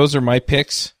anyway, those are my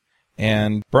picks.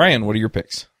 And Brian, what are your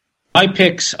picks? My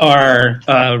picks are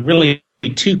really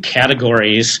two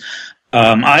categories.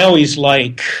 I always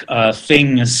like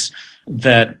things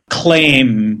that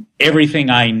claim everything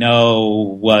I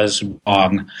know was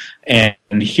wrong. And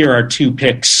here are two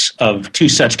picks of two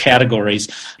such categories.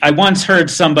 I once heard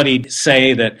somebody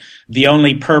say that the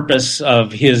only purpose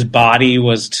of his body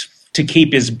was to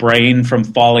keep his brain from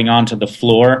falling onto the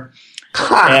floor.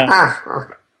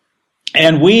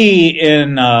 And we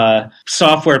in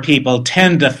software people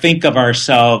tend to think of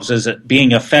ourselves as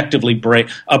being effectively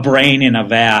a brain in a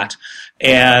vat.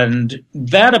 And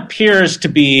that appears to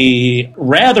be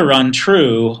rather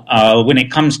untrue when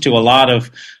it comes to a lot of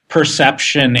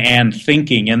perception and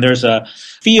thinking. And there's a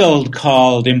field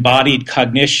called embodied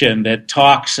cognition that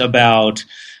talks about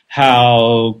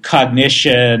how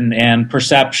cognition and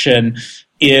perception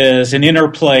is an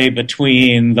interplay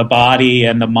between the body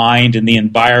and the mind and the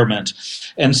environment.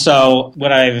 And so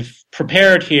what I've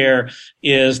prepared here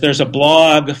is there's a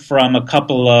blog from a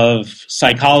couple of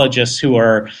psychologists who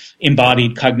are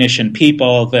embodied cognition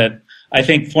people that I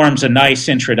think forms a nice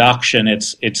introduction.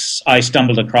 I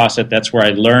stumbled across it. That's where I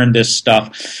learned this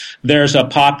stuff. There's a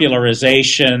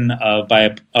popularization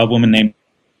by a woman named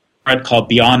called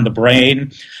Beyond the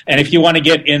Brain. And if you want to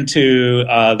get into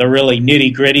the really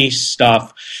nitty-gritty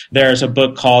stuff, there's a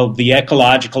book called The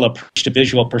Ecological Approach to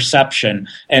Visual Perception.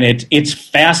 And it's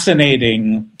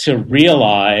fascinating to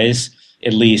realize,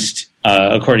 at least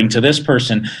according to this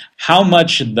person, how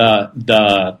much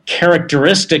the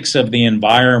characteristics of the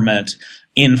environment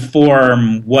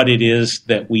inform what it is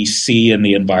that we see in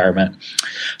the environment.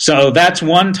 So that's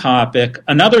one topic.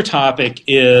 Another topic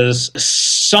is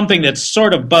something that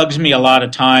sort of bugs me a lot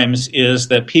of times, is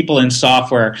that people in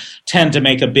software tend to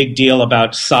make a big deal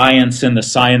about science and the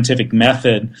scientific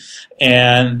method.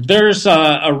 And there's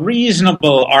a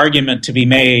reasonable argument to be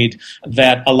made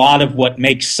that a lot of what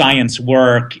makes science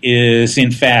work is,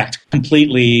 in fact,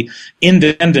 completely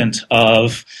independent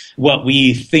of what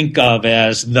we think of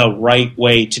as the right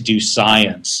way to do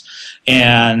science.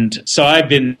 And so I've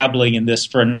been dabbling in this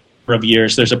for a number of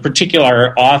years. There's a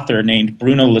particular author named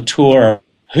Bruno Latour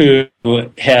who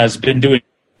has been doing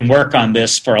work on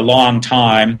this for a long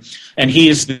time, and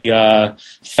he's the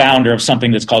founder of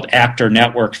something that's called actor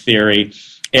network theory.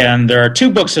 And there are two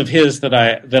books of his that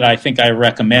I think I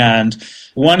recommend.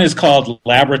 One is called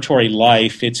Laboratory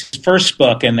Life. It's his first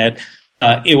book, and that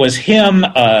it was him.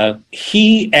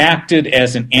 He acted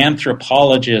as an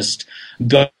anthropologist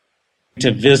going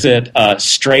to visit a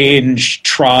strange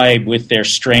tribe with their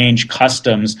strange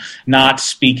customs, not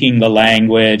speaking the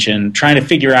language, and trying to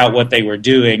figure out what they were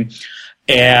doing.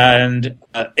 And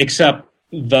except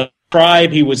the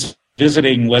tribe he was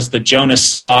visiting was the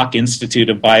Jonas Salk Institute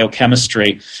of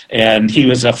Biochemistry, and he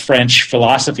was a French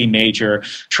philosophy major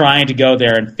trying to go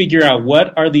there and figure out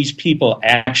what are these people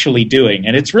actually doing.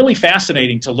 And it's really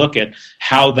fascinating to look at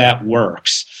how that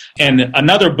works. And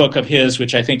another book of his,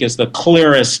 which I think is the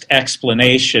clearest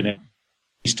explanation, at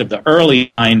least of the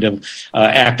early kind of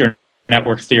actor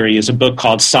network theory, is a book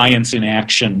called Science in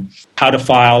Action: How to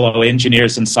Follow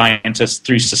Engineers and Scientists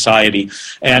Through Society.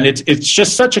 And it's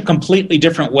just such a completely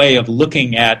different way of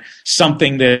looking at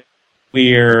something that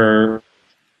we're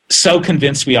so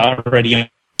convinced we already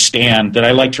understand that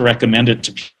I like to recommend it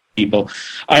to people.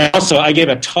 I gave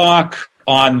a talk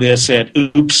on this at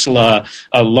OOPSLA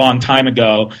a long time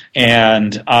ago,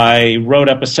 and I wrote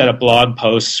up a set of blog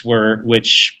posts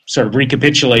which sort of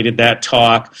recapitulated that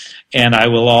talk, and I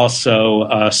will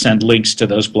also send links to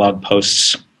those blog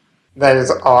posts. That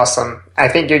is awesome. I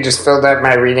think you just filled up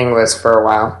my reading list for a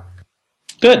while.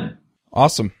 Good.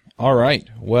 Awesome. All right.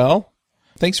 Well,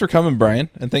 thanks for coming, Brian,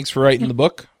 and thanks for writing the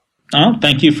book. Oh,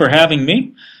 thank you for having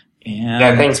me. And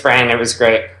yeah, thanks, Brian. It was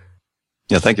great.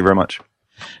 Yeah, thank you very much.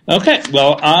 Okay,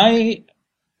 well, I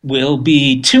will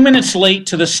be 2 minutes late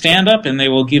to the stand-up, and they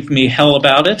will give me hell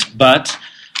about it, but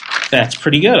that's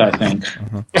pretty good, I think.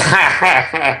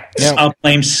 Yeah. I'll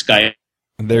blame Skype.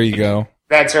 There you go.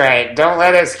 That's right. Don't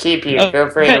let us keep you. Feel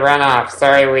free to run off.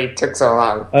 Sorry we took so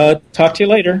long. Talk to you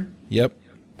later. Yep.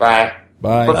 Bye.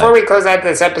 Bye. Before we close out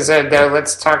this episode, though,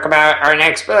 let's talk about our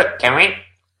next book, can we?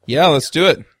 Yeah, let's do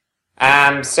it.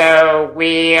 So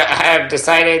we have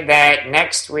decided that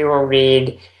next we will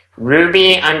read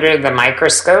Ruby Under the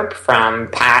Microscope from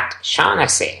Pat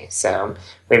Shaughnessy. So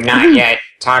we've not yet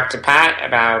talked to Pat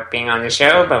about being on the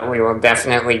show, but we will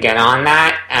definitely get on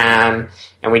that.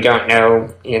 And we don't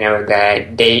know,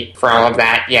 the date for all of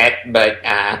that yet, but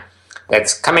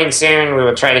that's coming soon. We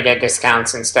will try to get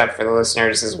discounts and stuff for the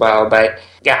listeners as well. But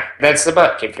yeah, that's the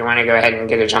book if you want to go ahead and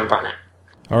get a jump on it.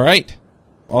 All right.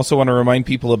 Also want to remind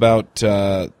people about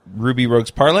Ruby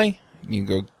Rogues Parlay. You can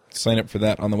go sign up for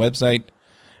that on the website.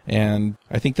 And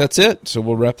I think that's it. So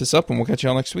we'll wrap this up and we'll catch you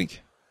all next week.